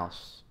thine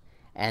house,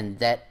 and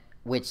that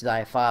which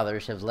thy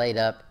fathers have laid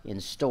up in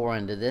store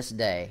unto this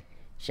day,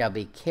 shall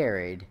be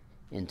carried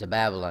into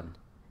Babylon.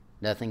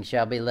 Nothing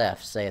shall be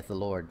left, saith the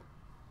Lord.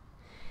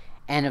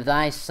 And of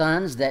thy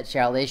sons that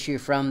shall issue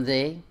from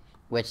thee,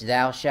 which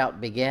thou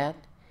shalt beget,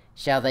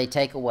 shall they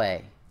take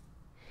away.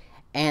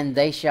 And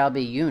they shall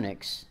be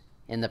eunuchs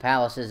in the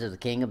palaces of the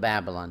king of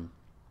Babylon.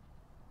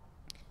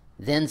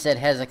 Then said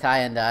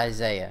Hezekiah unto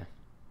Isaiah,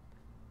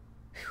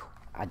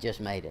 I just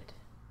made it.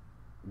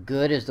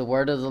 Good is the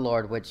word of the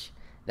Lord which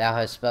thou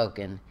hast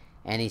spoken.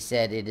 And he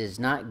said, it is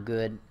not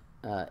good,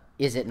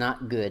 is it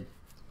not good,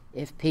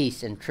 if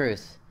peace and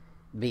truth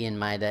be in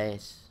my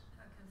days?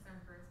 A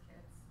concern for his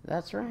kids.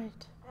 That's right.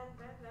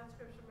 That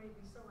scripture made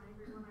me so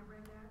angry when I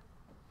read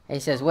that. He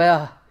says,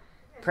 well,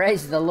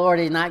 praise the Lord,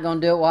 he's not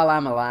going to do it while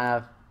I'm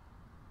alive.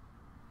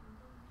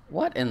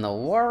 What in the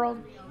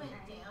world? He went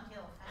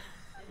downhill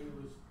fast. He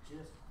was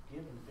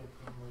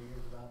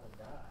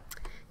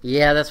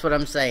Yeah, that's what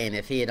I'm saying.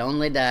 If he had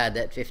only died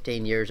that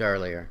 15 years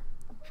earlier.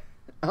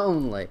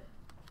 Only.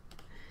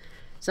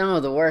 Some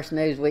of the worst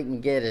news we can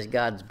get is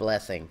God's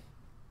blessing.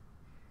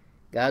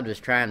 God was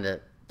trying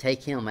to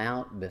take him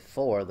out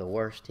before the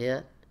worst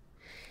hit.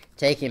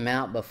 Take him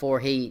out before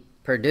he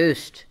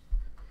produced.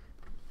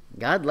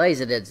 God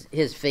lays it at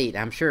his feet.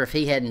 I'm sure if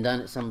he hadn't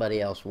done it,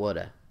 somebody else would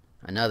have.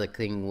 Another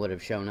king would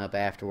have shown up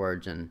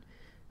afterwards, and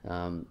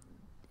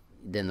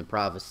then the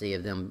prophecy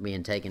of them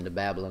being taken to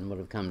Babylon would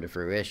have come to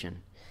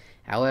fruition.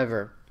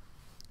 However,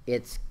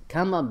 it's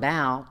come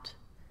about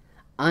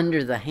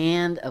under the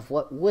hand of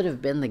what would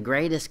have been the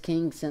greatest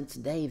king since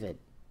David.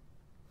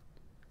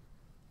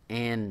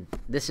 And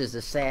this is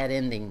a sad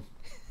ending.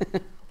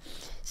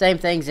 Same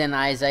things in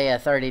Isaiah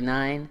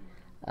 39,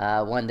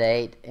 1 to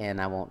 8, and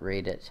I won't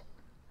read it.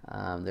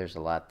 There's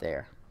a lot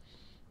there.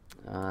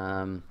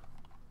 And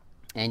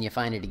you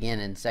find it again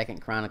in 2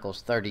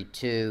 Chronicles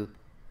 32,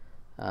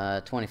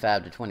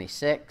 25 to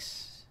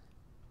 26.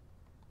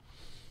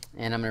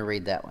 And I'm going to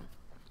read that one.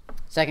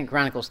 2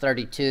 Chronicles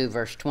 32,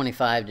 verse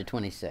 25 to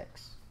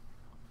 26.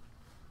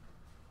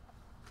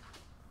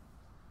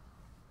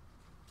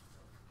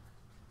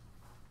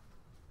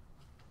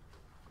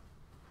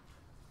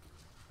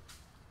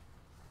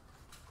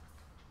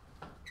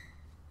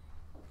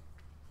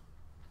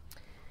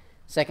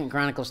 Second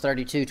Chronicles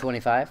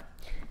 32:25.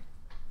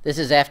 This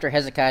is after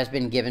Hezekiah has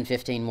been given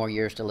 15 more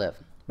years to live.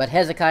 But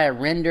Hezekiah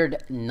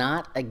rendered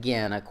not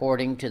again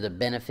according to the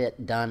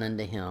benefit done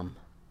unto him.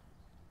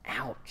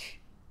 Ouch.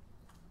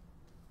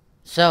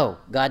 So,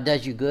 God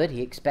does you good,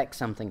 he expects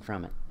something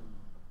from it.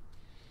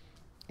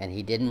 And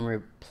he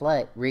didn't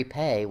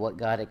repay what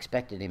God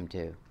expected him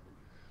to.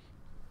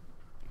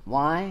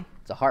 Why?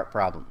 It's a heart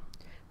problem.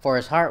 For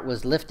his heart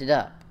was lifted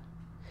up.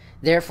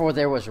 Therefore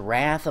there was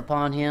wrath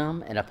upon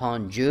him and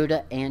upon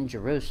Judah and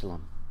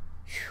Jerusalem.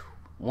 Whew.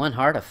 One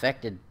heart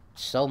affected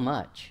so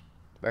much.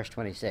 Verse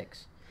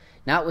 26.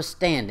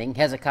 Notwithstanding,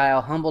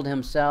 Hezekiah humbled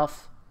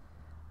himself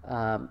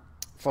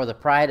for the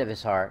pride of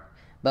his heart,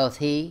 both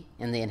he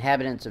and the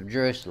inhabitants of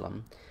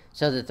Jerusalem,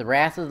 so that the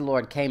wrath of the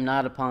Lord came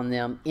not upon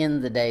them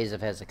in the days of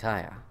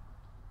Hezekiah.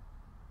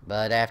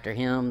 But after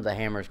him, the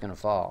hammer is going to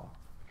fall.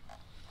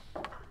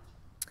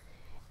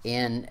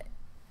 In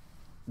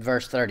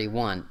verse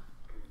 31,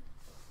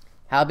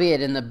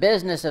 howbeit in the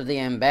business of the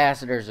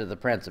ambassadors of the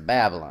prince of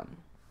Babylon,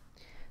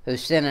 who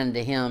sent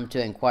unto him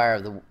to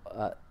inquire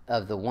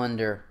of the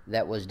wonder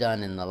that was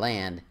done in the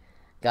land,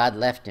 God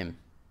left him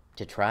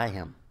to try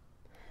him,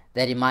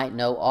 that he might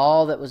know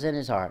all that was in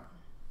his heart.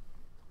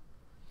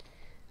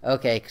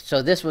 Okay,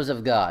 so this was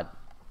of God.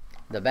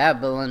 The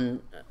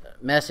Babylon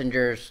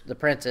messengers, the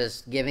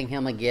princess, giving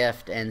him a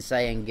gift and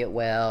saying, get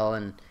well,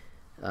 and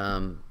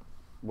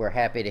we're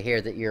happy to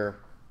hear that you're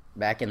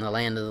back in the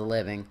land of the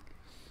living,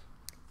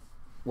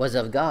 was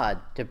of God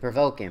to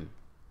provoke him,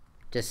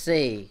 to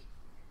see,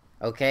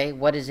 okay,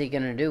 what is he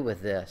going to do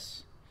with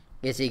this?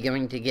 Is he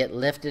going to get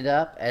lifted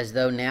up as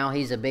though now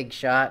he's a big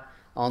shot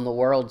on the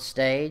world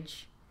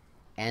stage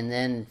and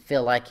then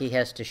feel like he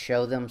has to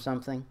show them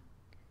something?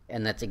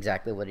 And that's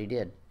exactly what he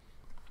did.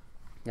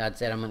 God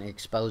said, I'm going to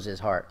expose his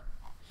heart.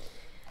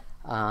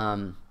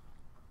 And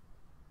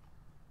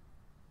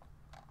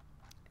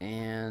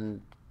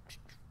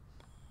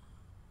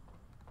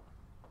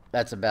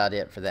that's about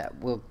it for that.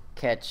 We'll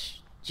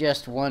catch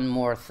just one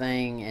more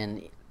thing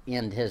and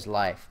end his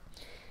life.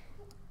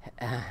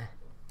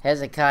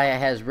 Hezekiah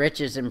has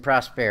riches and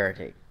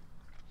prosperity.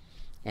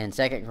 In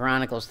 2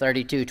 Chronicles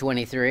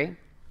 32:23,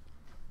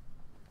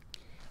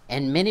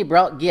 and many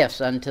brought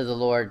gifts unto the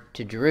Lord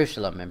to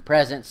Jerusalem, and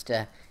presents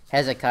to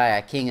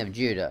Hezekiah king of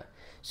Judah,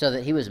 so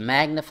that he was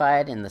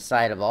magnified in the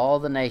sight of all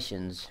the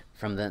nations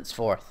from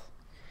thenceforth.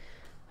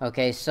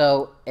 Okay,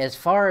 so as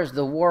far as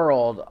the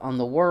world, on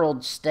the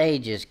world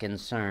stage is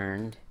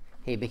concerned,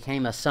 he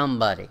became a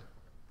somebody.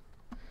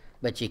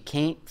 But you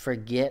can't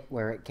forget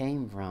where it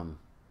came from.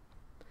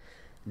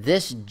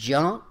 This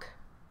junk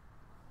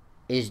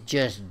is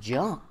just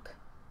junk.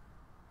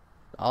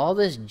 All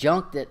this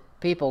junk that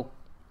people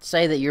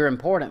say that you're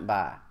important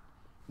by.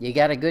 You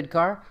got a good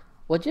car?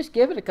 Well, just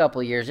give it a couple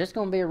of years. It's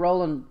going to be a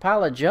rolling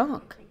pile of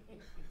junk.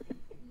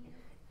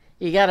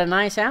 You got a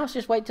nice house?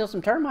 Just wait till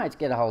some termites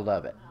get a hold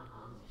of it.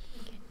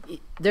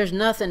 There's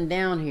nothing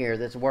down here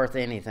that's worth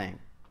anything.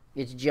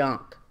 It's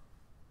junk.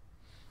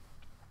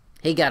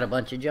 He got a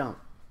bunch of junk.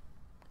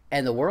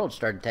 And the world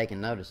started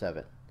taking notice of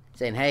it.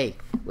 Saying, hey,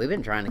 we've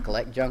been trying to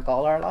collect junk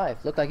all our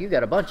life. Look like you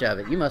got a bunch of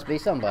it. You must be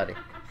somebody.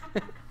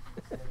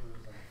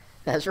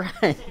 That's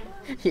right.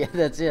 Yeah,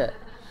 that's it.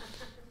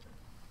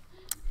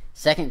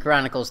 2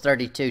 Chronicles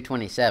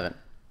 32:27.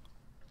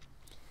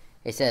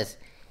 It says,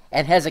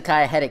 and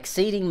Hezekiah had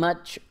exceeding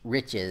much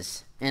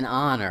riches and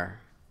honor,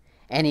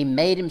 and he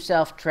made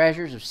himself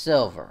treasures of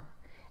silver,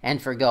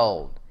 and for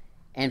gold,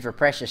 and for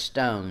precious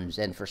stones,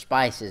 and for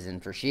spices,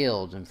 and for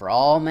shields, and for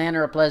all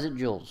manner of pleasant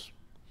jewels.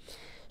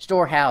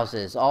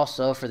 Storehouses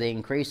also for the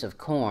increase of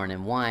corn,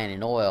 and wine,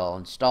 and oil,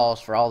 and stalls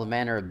for all the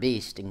manner of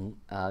beasts, and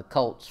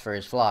colts for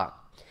his flock.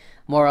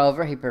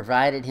 Moreover, he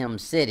provided him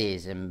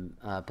cities and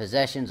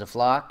possessions of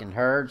flock and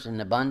herds in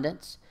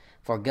abundance,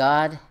 for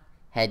God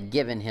had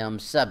given him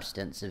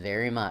substance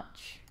very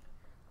much.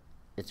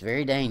 It's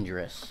very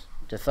dangerous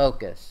to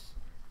focus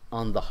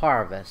on the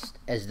harvest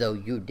as though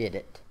you did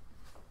it.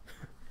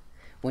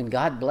 When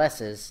God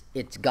blesses,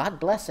 it's God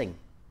blessing,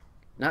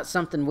 not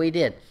something we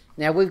did.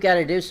 Now, we've got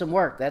to do some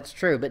work, that's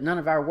true, but none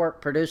of our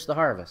work produced the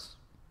harvest.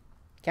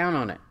 Count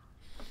on it.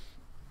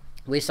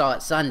 We saw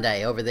it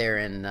Sunday over there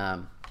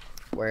in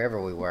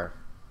wherever we were.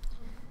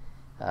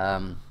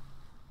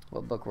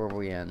 What book were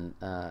we in?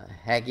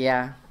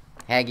 Haggai?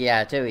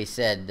 Haggai 2, he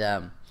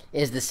said,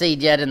 is the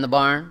seed yet in the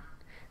barn?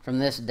 From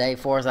this day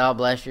forth I'll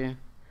bless you.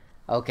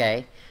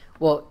 Okay.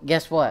 Well,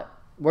 guess what?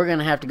 We're going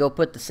to have to go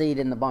put the seed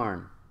in the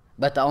barn.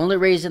 But the only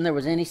reason there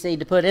was any seed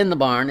to put in the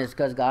barn is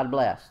because God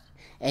blessed.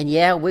 And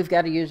yeah, we've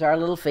got to use our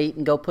little feet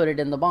and go put it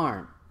in the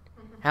barn.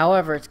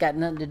 However, it's got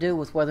nothing to do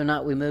with whether or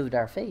not we moved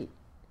our feet.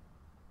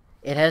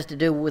 It has to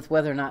do with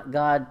whether or not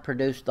God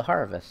produced the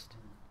harvest.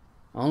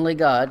 Only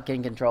God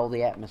can control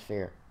the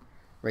atmosphere,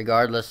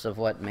 regardless of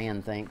what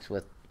man thinks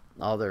with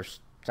all their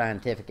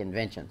scientific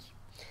inventions.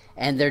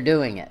 And they're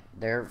doing it.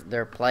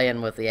 They're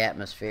playing with the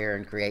atmosphere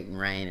and creating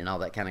rain and all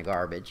that kind of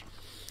garbage.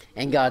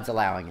 And God's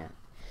allowing it.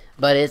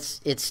 But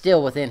it's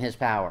still within his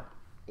power.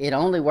 It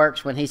only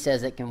works when he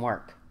says it can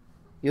work.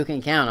 You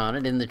can count on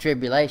it. In the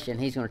tribulation,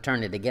 he's going to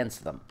turn it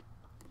against them.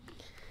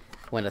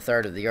 When a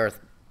third of the earth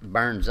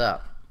burns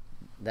up,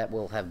 that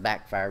will have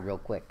backfired real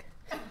quick.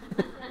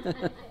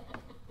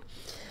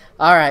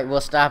 All right,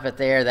 we'll stop it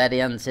there. That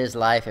ends his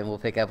life, and we'll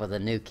pick up with a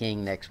new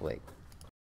king next week.